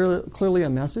really clearly a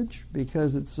message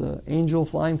because it's an angel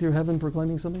flying through heaven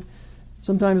proclaiming something.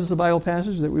 Sometimes it's a Bible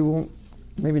passage that we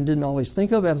didn't always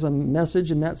think of as a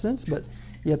message in that sense, but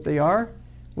yet they are.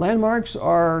 Landmarks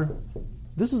are,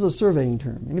 this is a surveying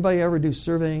term. Anybody ever do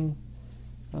surveying?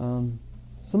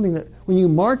 Something that, when you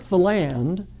mark the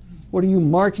land, what are you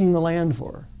marking the land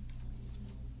for?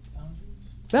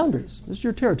 Boundaries. This is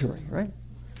your territory, right?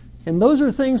 And those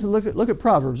are things that look at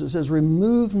Proverbs. It says,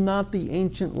 remove not the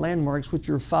ancient landmarks which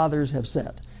your fathers have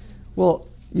set. Well,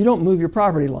 you don't move your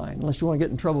property line unless you want to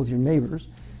get in trouble with your neighbors,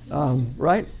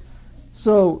 right?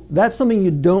 So that's something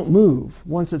you don't move.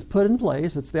 Once it's put in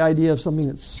place, it's the idea of something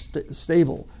that's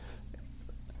stable.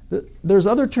 There's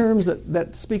other terms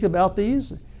that speak about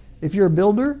these. If you're a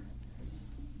builder,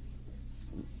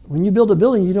 when you build a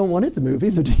building, you don't want it to move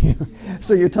either, do you?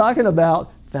 So you're talking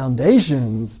about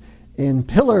foundations and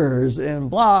pillars and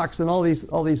blocks and all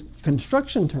these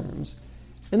construction terms.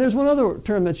 And there's one other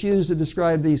term that's used to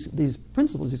describe these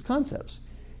principles, these concepts.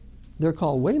 They're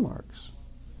called waymarks.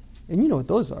 And you know what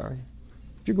those are.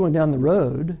 If you're going down the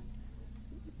road,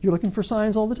 you're looking for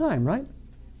signs all the time, right?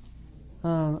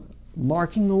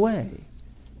 Marking the way.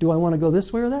 Do I want to go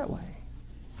this way or that way?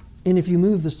 And if you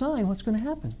move the sign, what's going to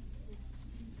happen?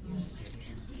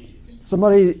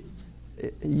 Somebody,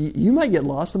 you might get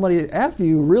lost. Somebody after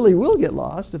you really will get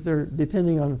lost if they're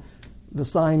depending on the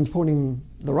sign pointing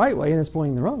the right way and it's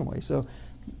pointing the wrong way. So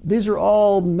these are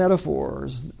all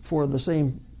metaphors for the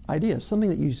same idea, something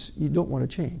that you don't want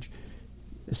to change.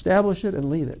 Establish it and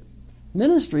leave it.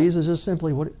 Ministries is just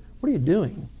simply what are you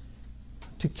doing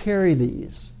to carry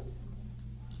these,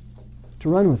 to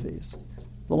run with these.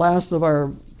 The last of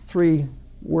our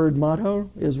 3-word motto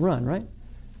is run, right?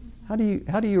 How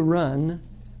do you run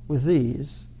with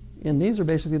these? And these are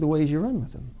basically the ways you run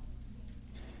with them.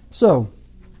 So,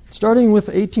 starting with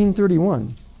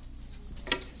 1831,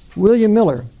 William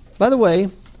Miller. By the way,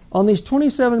 on these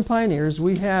 27 pioneers,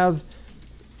 we have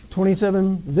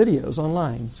 27 videos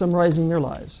online summarizing their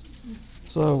lives.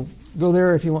 So go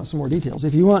there if you want some more details.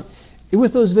 If you want,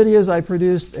 with those videos, I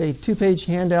produced a 2-page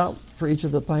handout for each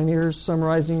of the pioneers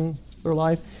summarizing their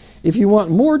life. If you want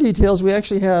more details, we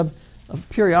actually have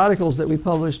periodicals that we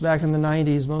published back in the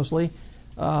 90s mostly.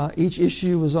 Each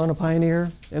issue was on a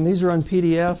pioneer, and these are on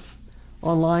PDF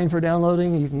online for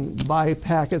downloading. You can buy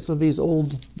packets of these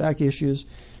old back issues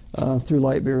through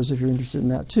Lightbearers if you're interested in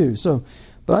that too. So,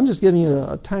 but I'm just giving you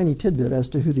a tiny tidbit as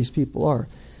to who these people are.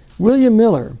 William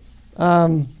Miller,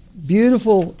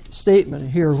 beautiful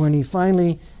statement here when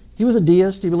he was a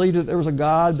deist. He believed that there was a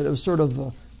God, but it was sort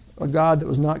of a God that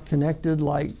was not connected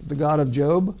like the God of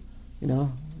Job. You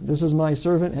know, this is my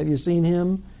servant, have you seen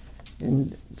him?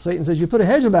 And Satan says, you put a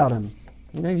hedge about him.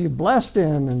 You know, you blessed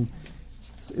him. And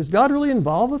is God really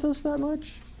involved with us that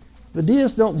much? The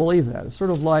deists don't believe that. It's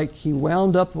sort of like he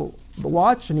wound up the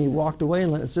watch and he walked away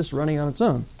and it's just running on its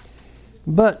own.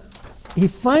 But he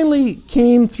finally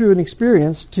came through an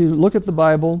experience to look at the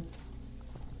Bible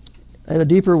in a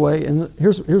deeper way. And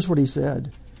here's what he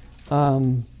said.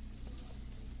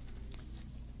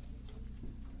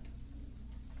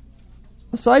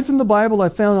 Aside from the Bible, I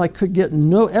found I could get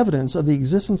no evidence of the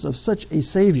existence of such a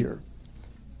Savior.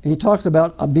 And he talks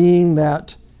about a being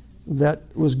that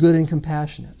was good and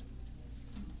compassionate.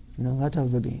 You know, that type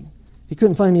of a being. He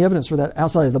couldn't find any evidence for that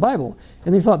outside of the Bible.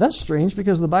 And he thought, that's strange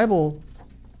because the Bible,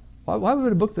 why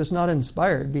would a book that's not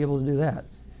inspired be able to do that?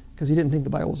 Because he didn't think the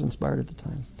Bible was inspired at the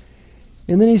time.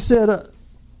 And then he said,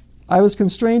 I was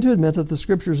constrained to admit that the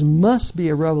Scriptures must be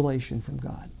a revelation from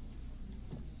God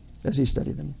as he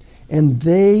studied them. And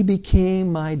they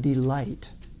became my delight.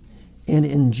 And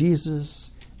in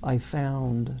Jesus I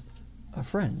found a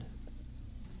friend.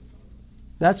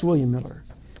 That's William Miller.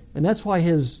 And that's why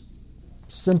his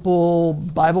simple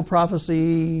Bible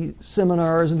prophecy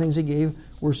seminars and things he gave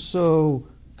were so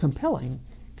compelling,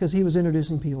 because he was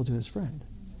introducing people to his friend.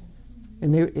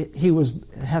 And he was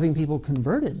having people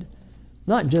converted,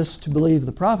 not just to believe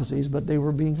the prophecies, but they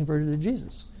were being converted to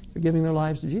Jesus. They're giving their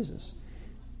lives to Jesus.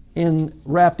 And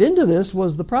wrapped into this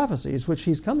was the prophecies, which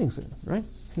he's coming soon, right?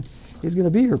 He's going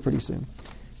to be here pretty soon.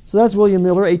 So that's William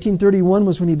Miller. 1831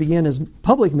 was when he began his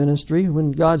public ministry,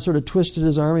 when God sort of twisted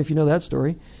his arm, if you know that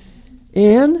story.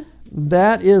 And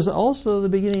that is also the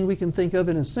beginning, we can think of,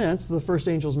 in a sense, the first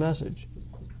angel's message.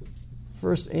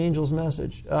 First angel's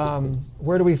message.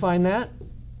 Where do we find that?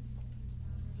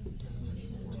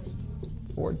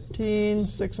 14,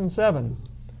 6, and 7.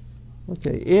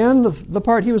 Okay, and the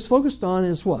part he was focused on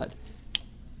is what?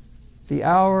 The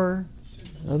hour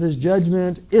of his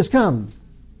judgment is come.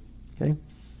 Okay?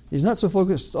 He's not so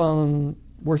focused on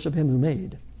worship him who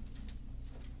made.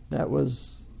 That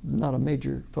was not a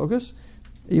major focus,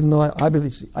 even though I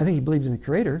think he believed in a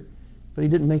creator, but he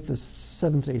didn't make the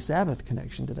seventh-day Sabbath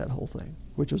connection to that whole thing,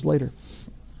 which was later.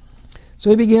 So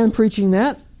he began preaching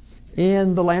that,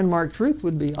 and the landmark truth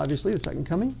would be obviously the second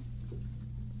coming.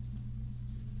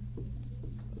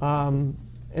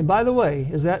 And by the way,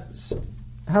 is that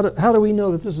how do we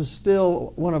know that this is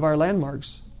still one of our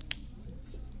landmarks?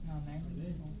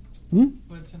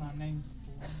 What's in our name?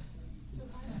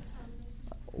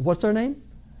 What's our name?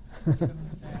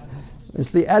 It's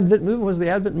the Advent movement. What does the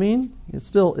Advent mean?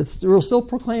 We're still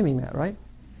proclaiming that, right?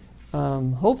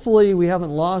 Hopefully, we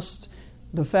haven't lost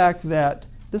the fact that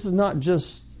this is not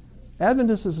just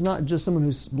Adventist is not just someone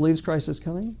who believes Christ is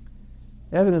coming.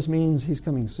 Adventist means He's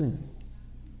coming soon.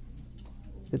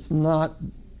 It's not,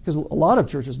 because a lot of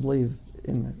churches believe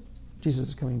in Jesus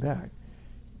is coming back,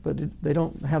 but they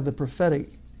don't have the prophetic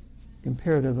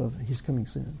imperative of He's coming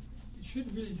soon. It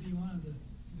should really be one of the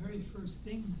very first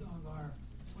things of our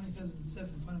 2007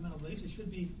 fundamental beliefs. It should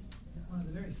be one of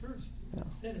the very first. Yeah.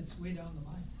 Instead, it's way down the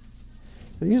line.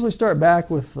 They usually start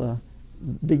back with the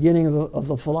beginning of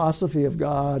the philosophy of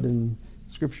God and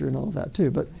Scripture and all of that too.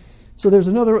 But so there's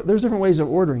different ways of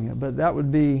ordering it, but that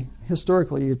would be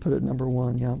historically you'd put it number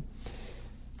one. Yeah.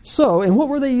 So, and what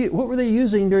were they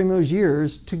using during those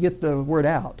years to get the word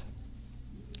out?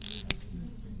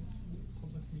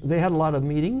 They had a lot of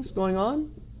meetings going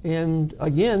on, and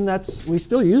again, we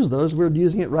still use those. We're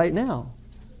using it right now.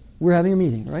 We're having a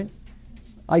meeting, right?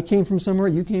 I came from somewhere,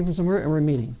 you came from somewhere, and we're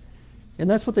meeting. And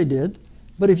that's what they did.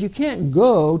 But if you can't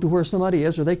go to where somebody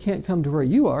is, or they can't come to where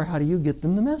you are, how do you get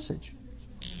them the message?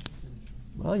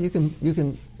 Well, you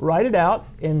can write it out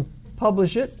and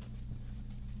publish it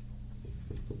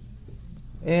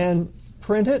and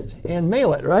print it and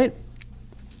mail it, right?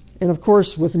 And of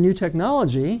course, with the new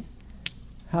technology,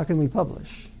 how can we publish?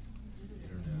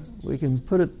 We can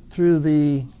put it through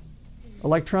the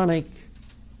electronic,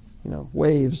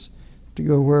 waves to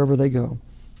go wherever they go.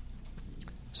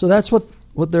 So that's what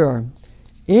there are.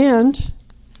 And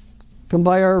come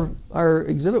by our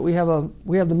exhibit. We have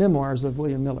the memoirs of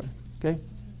William Miller. Okay,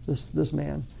 this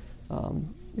man.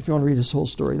 If you want to read his whole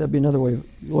story, that'd be another way of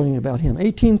learning about him.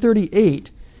 1838.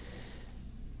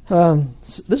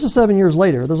 This is 7 years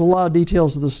later. There's a lot of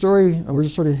details of the story, and we're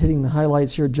just sort of hitting the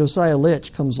highlights here. Josiah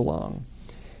Litch comes along,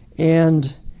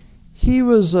 and he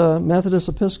was a Methodist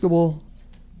Episcopal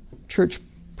Church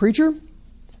preacher.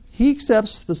 He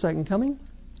accepts the second coming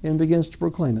and begins to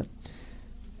proclaim it.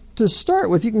 To start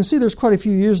with, you can see there's quite a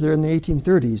few years there in the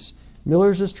 1830s.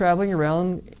 Miller's just traveling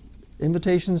around,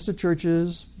 invitations to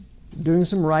churches, doing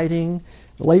some writing.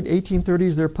 The late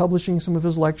 1830s, they're publishing some of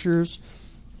his lectures,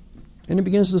 and it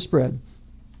begins to spread.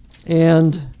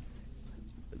 And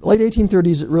late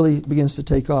 1830s, it really begins to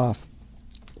take off.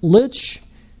 Litch,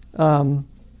 in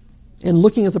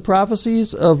looking at the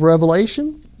prophecies of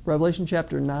Revelation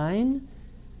chapter 9,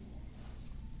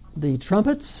 the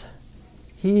trumpets,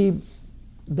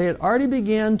 they had already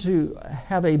began to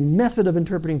have a method of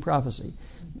interpreting prophecy.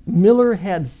 Miller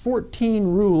had 14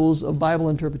 rules of Bible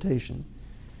interpretation.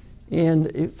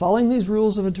 And following these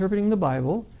rules of interpreting the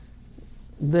Bible,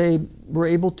 they were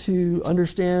able to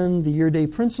understand the year-day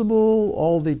principle,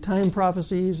 all the time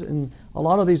prophecies, and a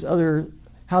lot of these other,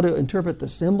 how to interpret the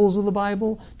symbols of the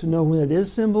Bible, to know when it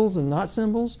is symbols and not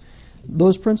symbols,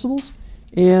 those principles.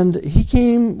 And he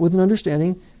came with an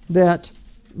understanding that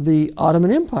the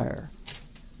Ottoman Empire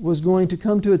was going to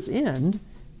come to its end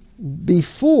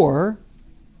before.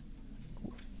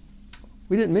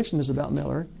 We didn't mention this about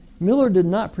Miller. Miller did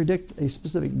not predict a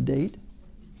specific date.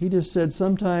 He just said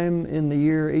sometime in the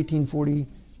year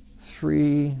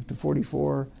 1843 to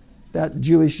 44, that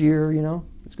Jewish year,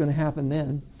 it's going to happen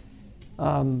then.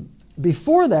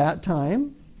 Before that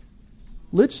time,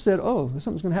 Litch said,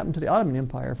 something's going to happen to the Ottoman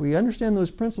Empire. If we understand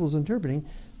those principles of interpreting,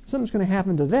 something's going to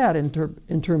happen to that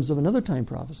in terms of another time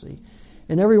prophecy.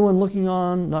 And everyone looking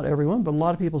on, not everyone, but a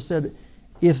lot of people said,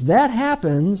 if that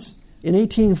happens in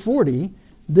 1840,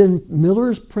 then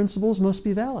Miller's principles must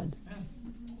be valid.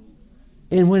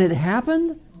 And when it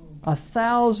happened,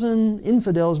 1,000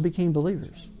 infidels became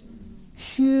believers.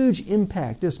 Huge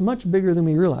impact. It's much bigger than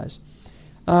we realize.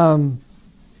 So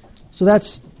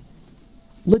that's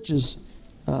Litch's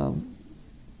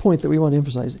point that we want to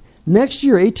emphasize. Next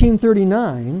year,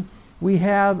 1839, we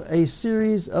have a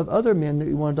series of other men that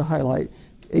we wanted to highlight,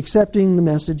 accepting the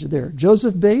message there.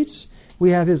 Joseph Bates,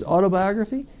 we have his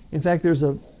autobiography. In fact, there's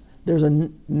a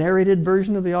narrated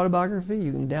version of the autobiography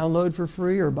you can download for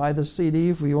free or buy the CD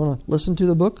if you want to listen to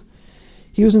the book.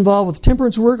 He was involved with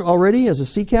temperance work already as a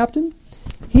sea captain.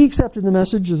 He accepted the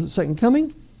message of the second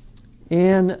coming.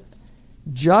 And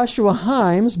Joshua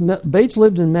Himes, Bates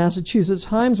lived in Massachusetts.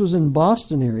 Himes was in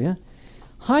Boston area.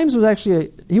 Himes was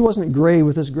actually, he wasn't gray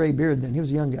with this gray beard then. He was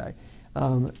a young guy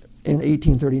in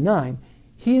 1839.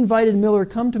 He invited Miller,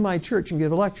 come to my church and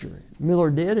give a lecture. Miller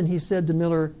did, and he said to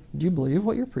Miller, do you believe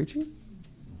what you're preaching?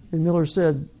 And Miller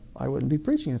said, I wouldn't be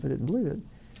preaching if I didn't believe it.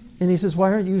 And he says,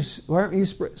 why aren't you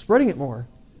spreading it more?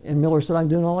 And Miller said, I'm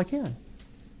doing all I can.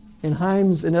 And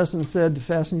Himes, in essence, said,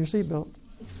 fasten your seatbelt.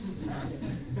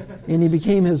 And he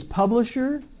became his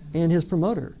publisher and his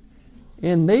promoter.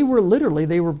 And they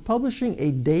were publishing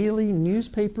a daily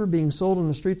newspaper being sold on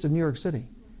the streets of New York City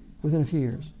within a few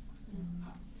years.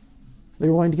 They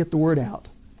were wanting to get the word out.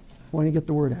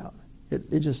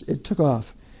 It took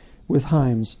off with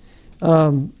Himes.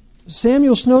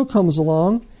 Samuel Snow comes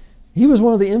along. He was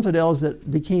one of the infidels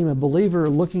that became a believer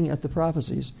looking at the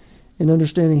prophecies and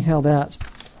understanding how that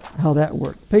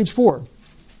worked. Page 4.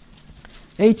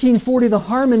 1840, the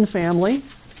Harmon family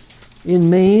in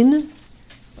Maine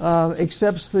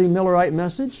accepts the Millerite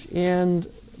message. And,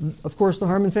 of course, the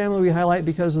Harmon family we highlight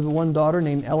because of the one daughter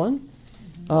named Ellen.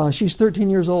 She's 13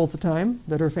 years old at the time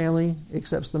that her family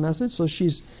accepts the message. So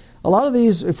a lot of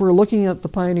these, if we're looking at the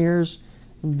pioneers,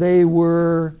 they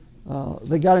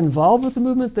got involved with the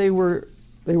movement. They were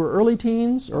early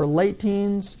teens or late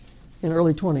teens and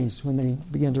early 20s when they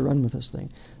began to run with this thing.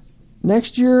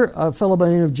 Next year, a fellow by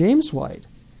the name of James White,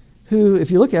 who,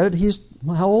 if you look at it, he's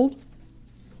how old?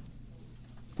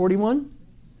 41?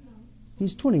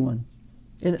 He's 21.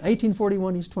 In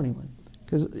 1841, he's 21.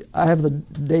 Because I have the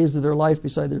days of their life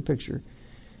beside their picture.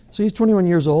 So he's 21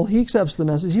 years old. He accepts the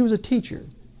message. He was a teacher.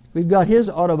 We've got his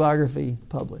autobiography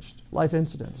published, Life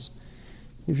Incidents,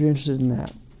 if you're interested in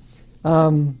that.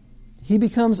 He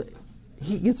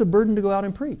gets a burden to go out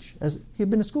and preach. As he'd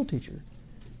been a school teacher.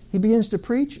 He begins to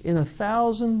preach, and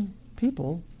 1,000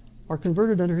 people are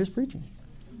converted under his preaching.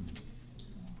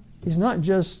 He's not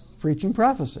just preaching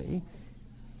prophecy.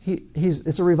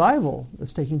 It's a revival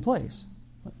that's taking place.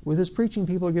 With his preaching,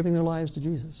 people are giving their lives to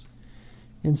Jesus.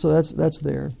 And so that's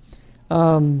there.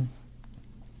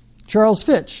 Charles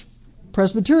Fitch,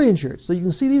 Presbyterian Church. So you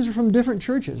can see these are from different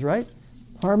churches, right?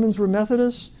 Harmons were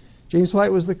Methodists. James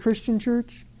White was the Christian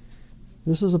church.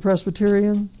 This is a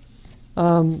Presbyterian.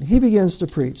 He begins to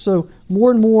preach. So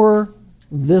more and more,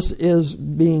 this is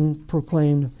being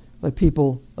proclaimed by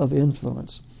people of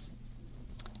influence.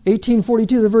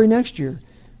 1842, the very next year,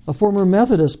 a former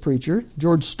Methodist preacher,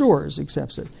 George Storrs,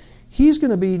 accepts it. He's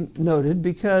going to be noted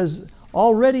because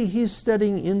already he's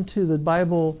studying into the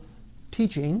Bible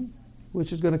teaching,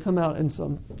 which is going to come out in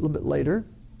a little bit later,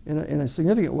 in a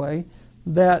significant way,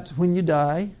 that when you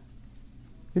die,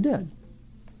 you're dead,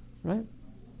 right?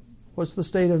 What's the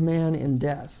state of man in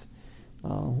death?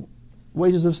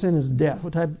 Wages of sin is death.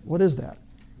 What is that?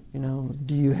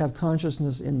 Do you have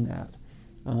consciousness in that?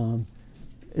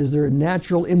 Is there a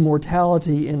natural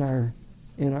immortality in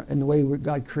the way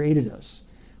God created us,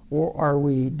 or are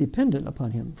we dependent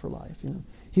upon Him for life?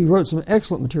 He wrote some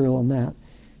excellent material on that,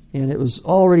 and it was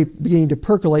already beginning to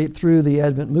percolate through the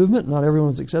Advent movement. Not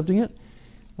everyone's accepting it,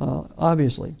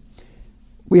 obviously.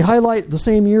 We highlight the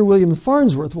same year William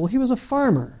Farnsworth. Well, he was a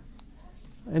farmer,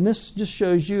 and this just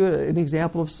shows you an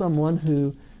example of someone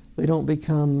who they don't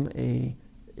become a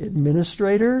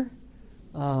administrator.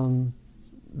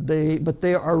 But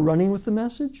they are running with the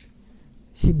message.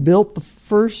 He built the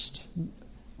first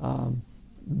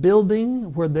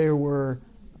building where there were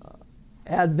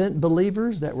Advent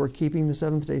believers that were keeping the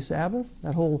seventh-day Sabbath.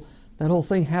 That whole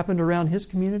thing happened around his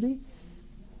community.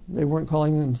 They weren't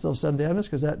calling themselves Seventh-day Adventists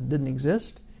because that didn't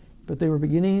exist, but they were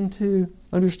beginning to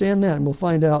understand that, and we'll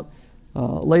find out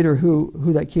later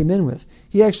who that came in with.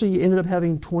 He actually ended up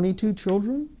having 22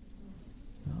 children,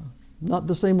 not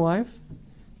the same wife.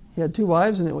 He had 2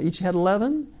 wives, and each had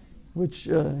 11, which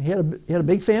he had a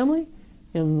big family,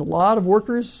 and a lot of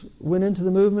workers went into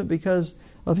the movement because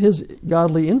of his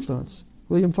godly influence.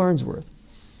 William Farnsworth.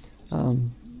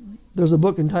 There's a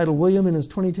book entitled William and His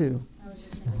 22. I was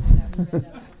just going to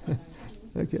read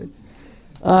that. Okay.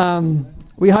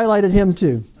 We highlighted him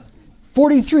too.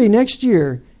 43, next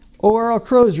year, O.R.L.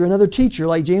 Crozier, another teacher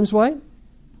like James White,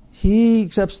 he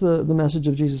accepts the message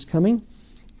of Jesus coming.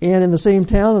 And in the same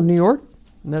town of New York,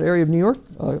 in that area of New York,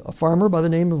 a farmer by the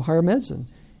name of Hiram Edson,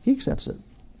 he accepts it.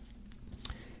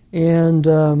 And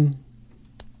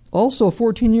also a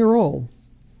 14-year-old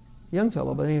young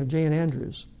fellow by the name of J.N.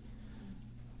 Andrews.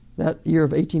 That year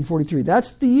of 1843.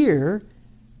 That's the year,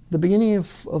 the beginning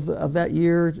of that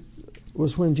year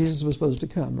was when Jesus was supposed to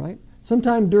come, right?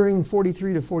 Sometime during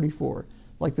 43 to 44,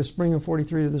 like the spring of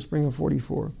 43 to the spring of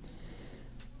 44.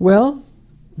 Well,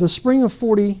 the spring of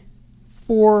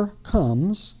 44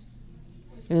 comes,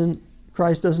 and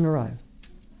Christ doesn't arrive.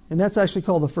 And that's actually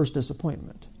called the first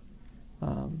disappointment,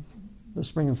 the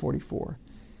spring of 44.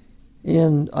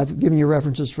 And I've given you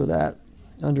references for that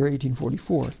under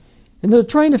 1844. And they're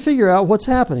trying to figure out what's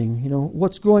happening,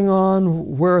 what's going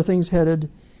on, where are things headed.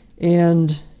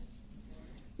 And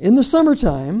in the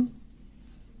summertime,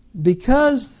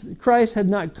 because Christ had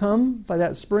not come by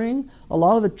that spring, a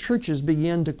lot of the churches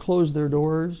began to close their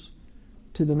doors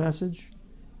to the message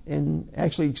and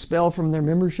actually expel from their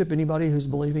membership anybody who's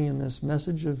believing in this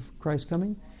message of Christ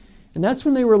coming. And that's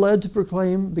when they were led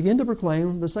to begin to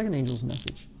proclaim the second angel's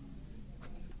message.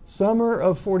 Summer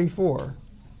of 44.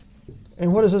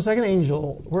 And what is the second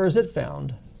angel? Where is it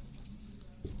found?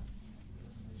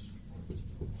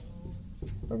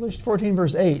 Revelation 14,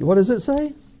 verse 8. What does it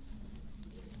say?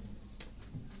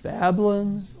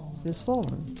 Babylon is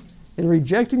fallen. In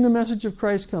rejecting the message of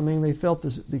Christ coming, they felt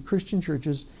the Christian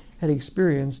churches had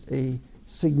experienced a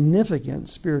significant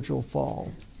spiritual fall.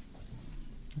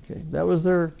 Okay, that was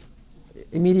their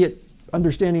immediate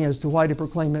understanding as to why to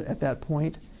proclaim it at that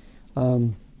point.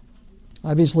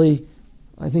 Obviously,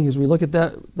 I think as we look at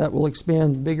that, that will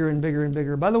expand bigger and bigger and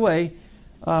bigger. By the way,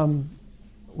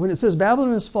 when it says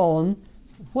Babylon has fallen,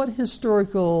 what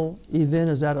historical event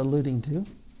is that alluding to?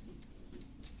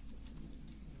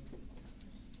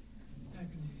 Back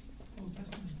in the Old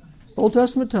Testament times. Old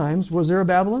Testament times. Was there a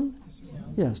Babylon?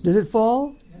 Yes. Did it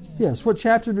fall? Yes. What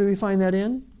chapter do we find that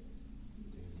in?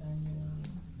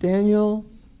 Daniel.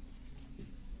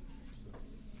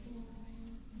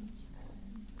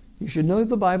 You should know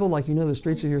the Bible like you know the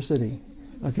streets of your city.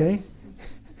 Okay?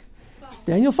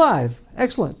 Daniel 5.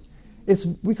 Excellent.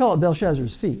 We call it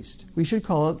Belshazzar's feast. We should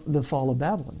call it the fall of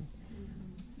Babylon.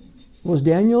 Was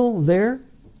Daniel there?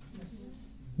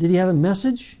 Did he have a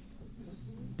message?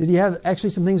 Did he have actually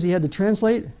some things he had to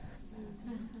translate?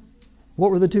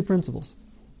 What were the 2 principles?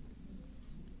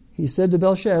 He said to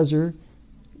Belshazzar,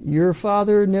 your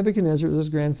father Nebuchadnezzar, his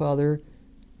grandfather,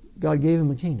 God gave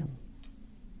him a kingdom.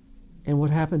 And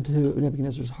what happened to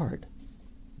Nebuchadnezzar's heart?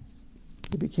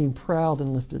 He became proud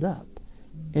and lifted up.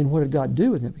 And what did God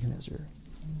do with Nebuchadnezzar?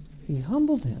 He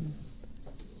humbled him.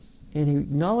 And he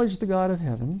acknowledged the God of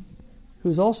heaven, who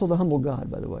is also the humble God,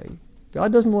 by the way.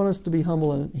 God doesn't want us to be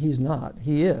humble, and he's not.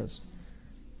 He is.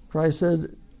 Christ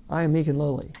said, I am meek and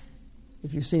lowly.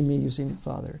 If you've seen me, you've seen the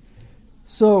Father.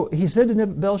 So he said to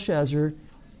Belshazzar,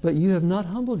 but you have not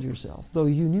humbled yourself, though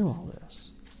you knew all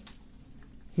this.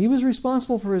 He was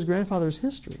responsible for his grandfather's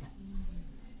history.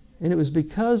 And it was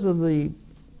because of the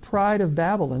pride of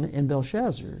Babylon and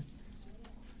Belshazzar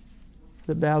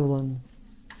that Babylon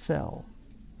fell.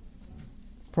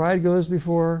 Pride goes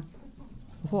before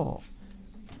the fall.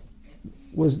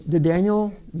 Did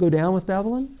Daniel go down with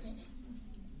Babylon?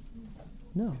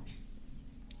 No.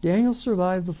 Daniel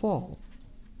survived the fall.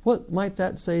 What might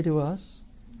that say to us?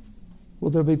 Will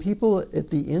there be people at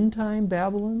the end time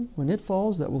Babylon, when it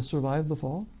falls, that will survive the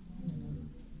fall?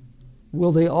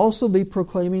 Will they also be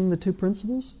proclaiming the two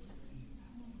principles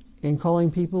and calling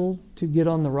people to get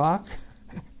on the rock?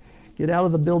 Get out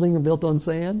of the building built on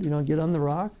sand, get on the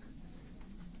rock?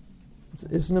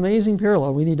 It's an amazing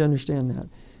parallel. We need to understand that.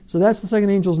 So that's the second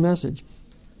angel's message.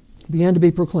 It began to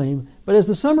be proclaimed. But as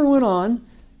the summer went on,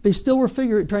 they still were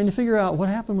trying to figure out what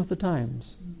happened with the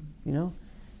times.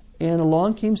 And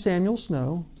along came Samuel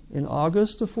Snow in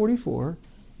August of 44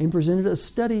 and presented a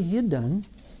study he had done.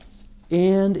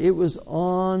 And it was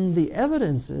on the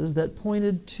evidences that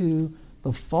pointed to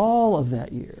the fall of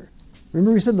that year.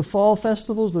 Remember we said the fall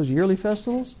festivals, those yearly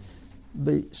festivals?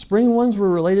 The spring ones were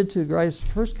related to Christ's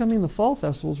first coming. The fall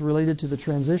festivals were related to the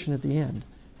transition at the end,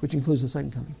 which includes the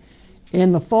second coming.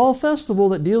 And the fall festival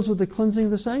that deals with the cleansing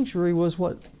of the sanctuary was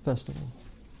what festival?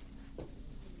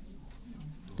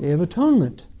 Day of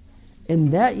Atonement.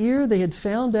 And that year they had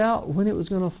found out when it was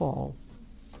going to fall,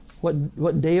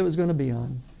 what day it was going to be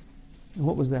on. And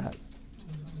what was that?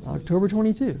 October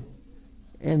 22.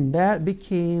 And that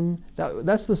became,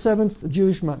 that's the 7th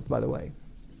Jewish month, by the way.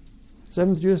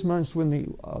 7th Jewish month is when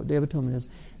the Day of Atonement is.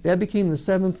 That became the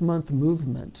 7th month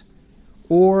movement,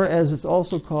 or as it's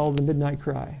also called, the Midnight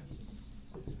Cry.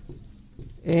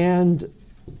 And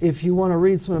if you want to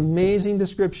read some amazing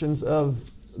descriptions of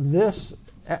this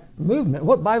movement,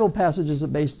 what Bible passage is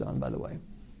it based on, by the way?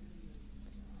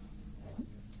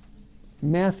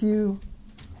 Matthew.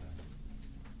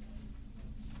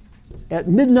 At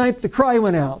midnight the cry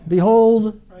went out.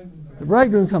 Behold, the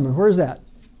bridegroom coming. Where's that?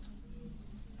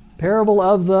 Parable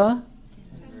of the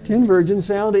 10 virgins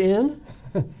found in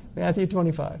Matthew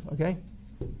 25. Okay?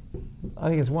 I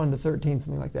think it's 1 to 13,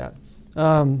 something like that.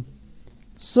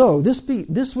 So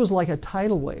this was like a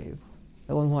tidal wave,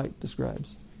 Ellen White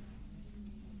describes.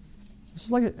 This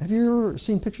is like have you ever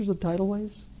seen pictures of tidal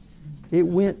waves? It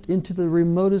went into the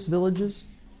remotest villages.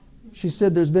 She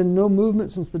said there's been no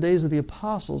movement since the days of the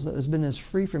apostles that has been as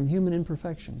free from human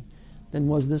imperfection than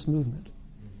was this movement.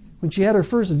 When she had her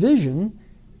first vision,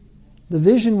 the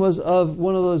vision was of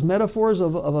one of those metaphors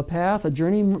of a path, a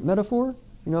journey metaphor,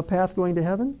 a path going to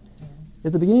heaven.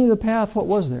 At the beginning of the path, what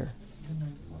was there?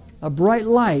 A bright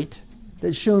light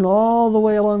that shone all the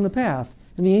way along the path.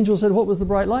 And the angel said, what was the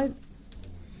bright light?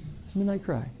 It's midnight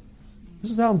cry.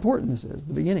 This is how important this is,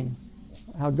 the beginning.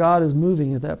 How God is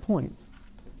moving at that point.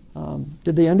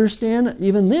 Did they understand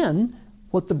even then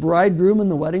what the bridegroom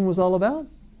and the wedding was all about?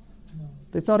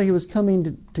 They thought he was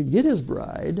coming to get his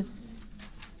bride,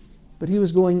 but he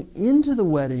was going into the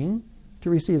wedding to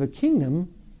receive a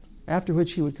kingdom, after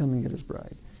which he would come and get his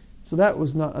bride. So that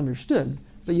was not understood,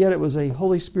 but yet it was a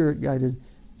Holy Spirit-guided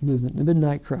movement, the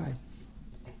midnight cry.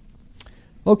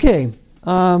 Okay,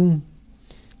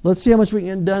 let's see how much we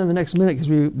can get done in the next minute, because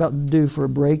we're about to do for a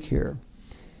break here.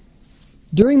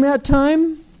 During that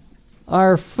time,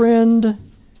 our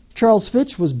friend Charles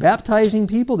Fitch was baptizing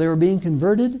people. They were being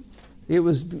converted. It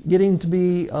was getting to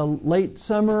be a late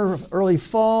summer, early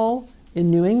fall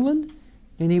in New England,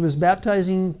 and he was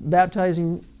baptizing,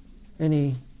 and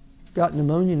he got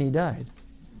pneumonia and he died.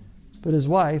 But his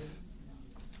wife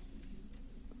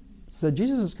said,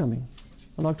 Jesus is coming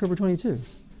on October 22.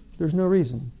 There's no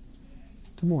reason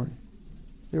to mourn.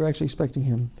 They were actually expecting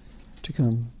him to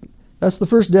come. That's the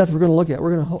first death we're going to look at.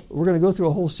 We're going to go through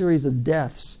a whole series of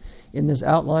deaths in this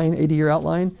outline, 80-year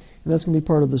outline, and that's going to be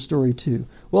part of the story too.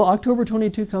 Well, October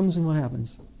 22 comes and what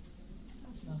happens?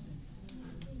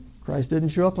 Christ didn't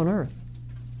show up on earth.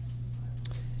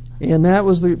 And that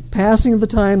was the passing of the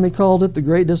time. They called it the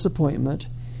Great Disappointment.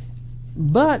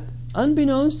 But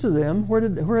unbeknownst to them,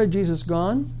 where had Jesus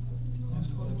gone?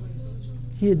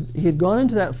 He had gone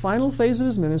into that final phase of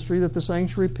his ministry that the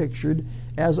sanctuary pictured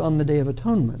as on the Day of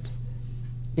Atonement.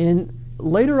 And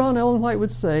later on, Ellen White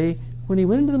would say, when he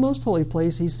went into the most holy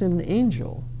place, he sent an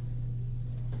angel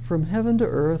from heaven to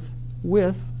earth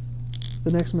with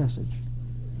the next message.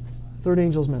 Third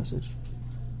angel's message.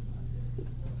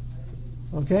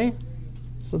 Okay?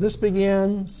 So this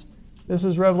begins, this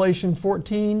is Revelation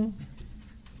 14.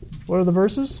 What are the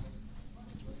verses?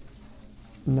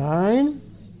 9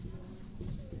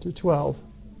 to 12.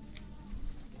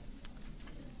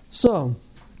 So,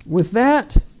 with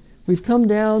that, we've come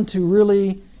down to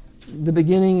really the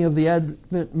beginning of the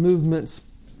Advent movement's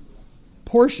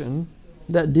portion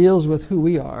that deals with who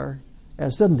we are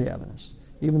as Seventh-day Adventists.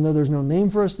 Even though there's no name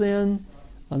for us then,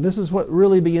 this is what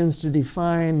really begins to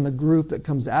define the group that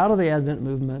comes out of the Advent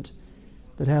movement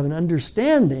that have an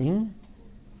understanding,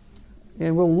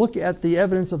 and we'll look at the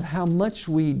evidence of how much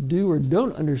we do or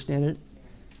don't understand it,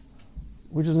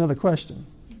 which is another question.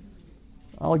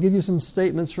 I'll give you some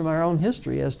statements from our own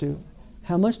history as to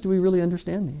how much do we really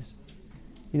understand these.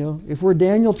 You know, if we're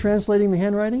Daniel translating the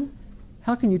handwriting,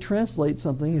 how can you translate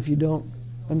something if you don't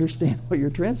understand what you're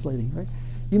translating, right?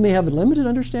 You may have a limited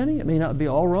understanding. It may not be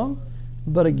all wrong.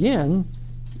 But again,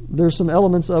 there's some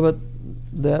elements of it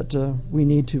that we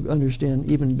need to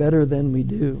understand even better than we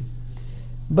do.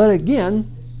 But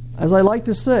again, as I like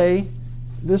to say,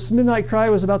 this midnight cry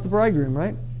was about the bridegroom,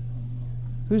 right?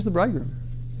 Who's the bridegroom?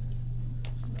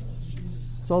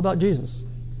 It's all about Jesus.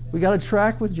 We got to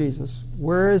track with Jesus.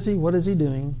 Where is he? What is he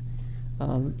doing?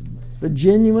 The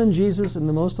genuine Jesus in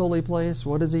the most holy place.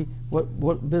 What is he?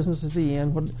 What business is he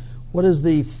in? What is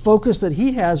the focus that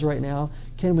he has right now?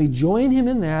 Can we join him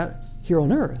in that here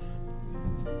on earth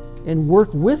and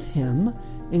work with him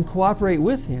and cooperate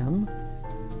with him?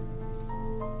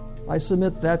 I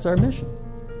submit that's our mission.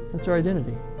 That's our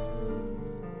identity.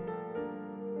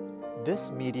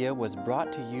 This media was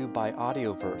brought to you by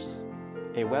Audioverse,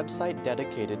 a website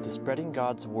dedicated to spreading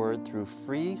God's Word through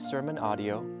free sermon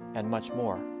audio and much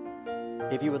more.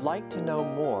 If you would like to know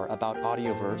more about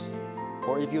Audioverse,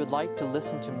 or if you would like to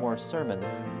listen to more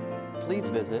sermons, please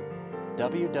visit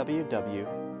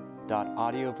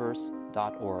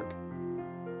www.audioverse.org.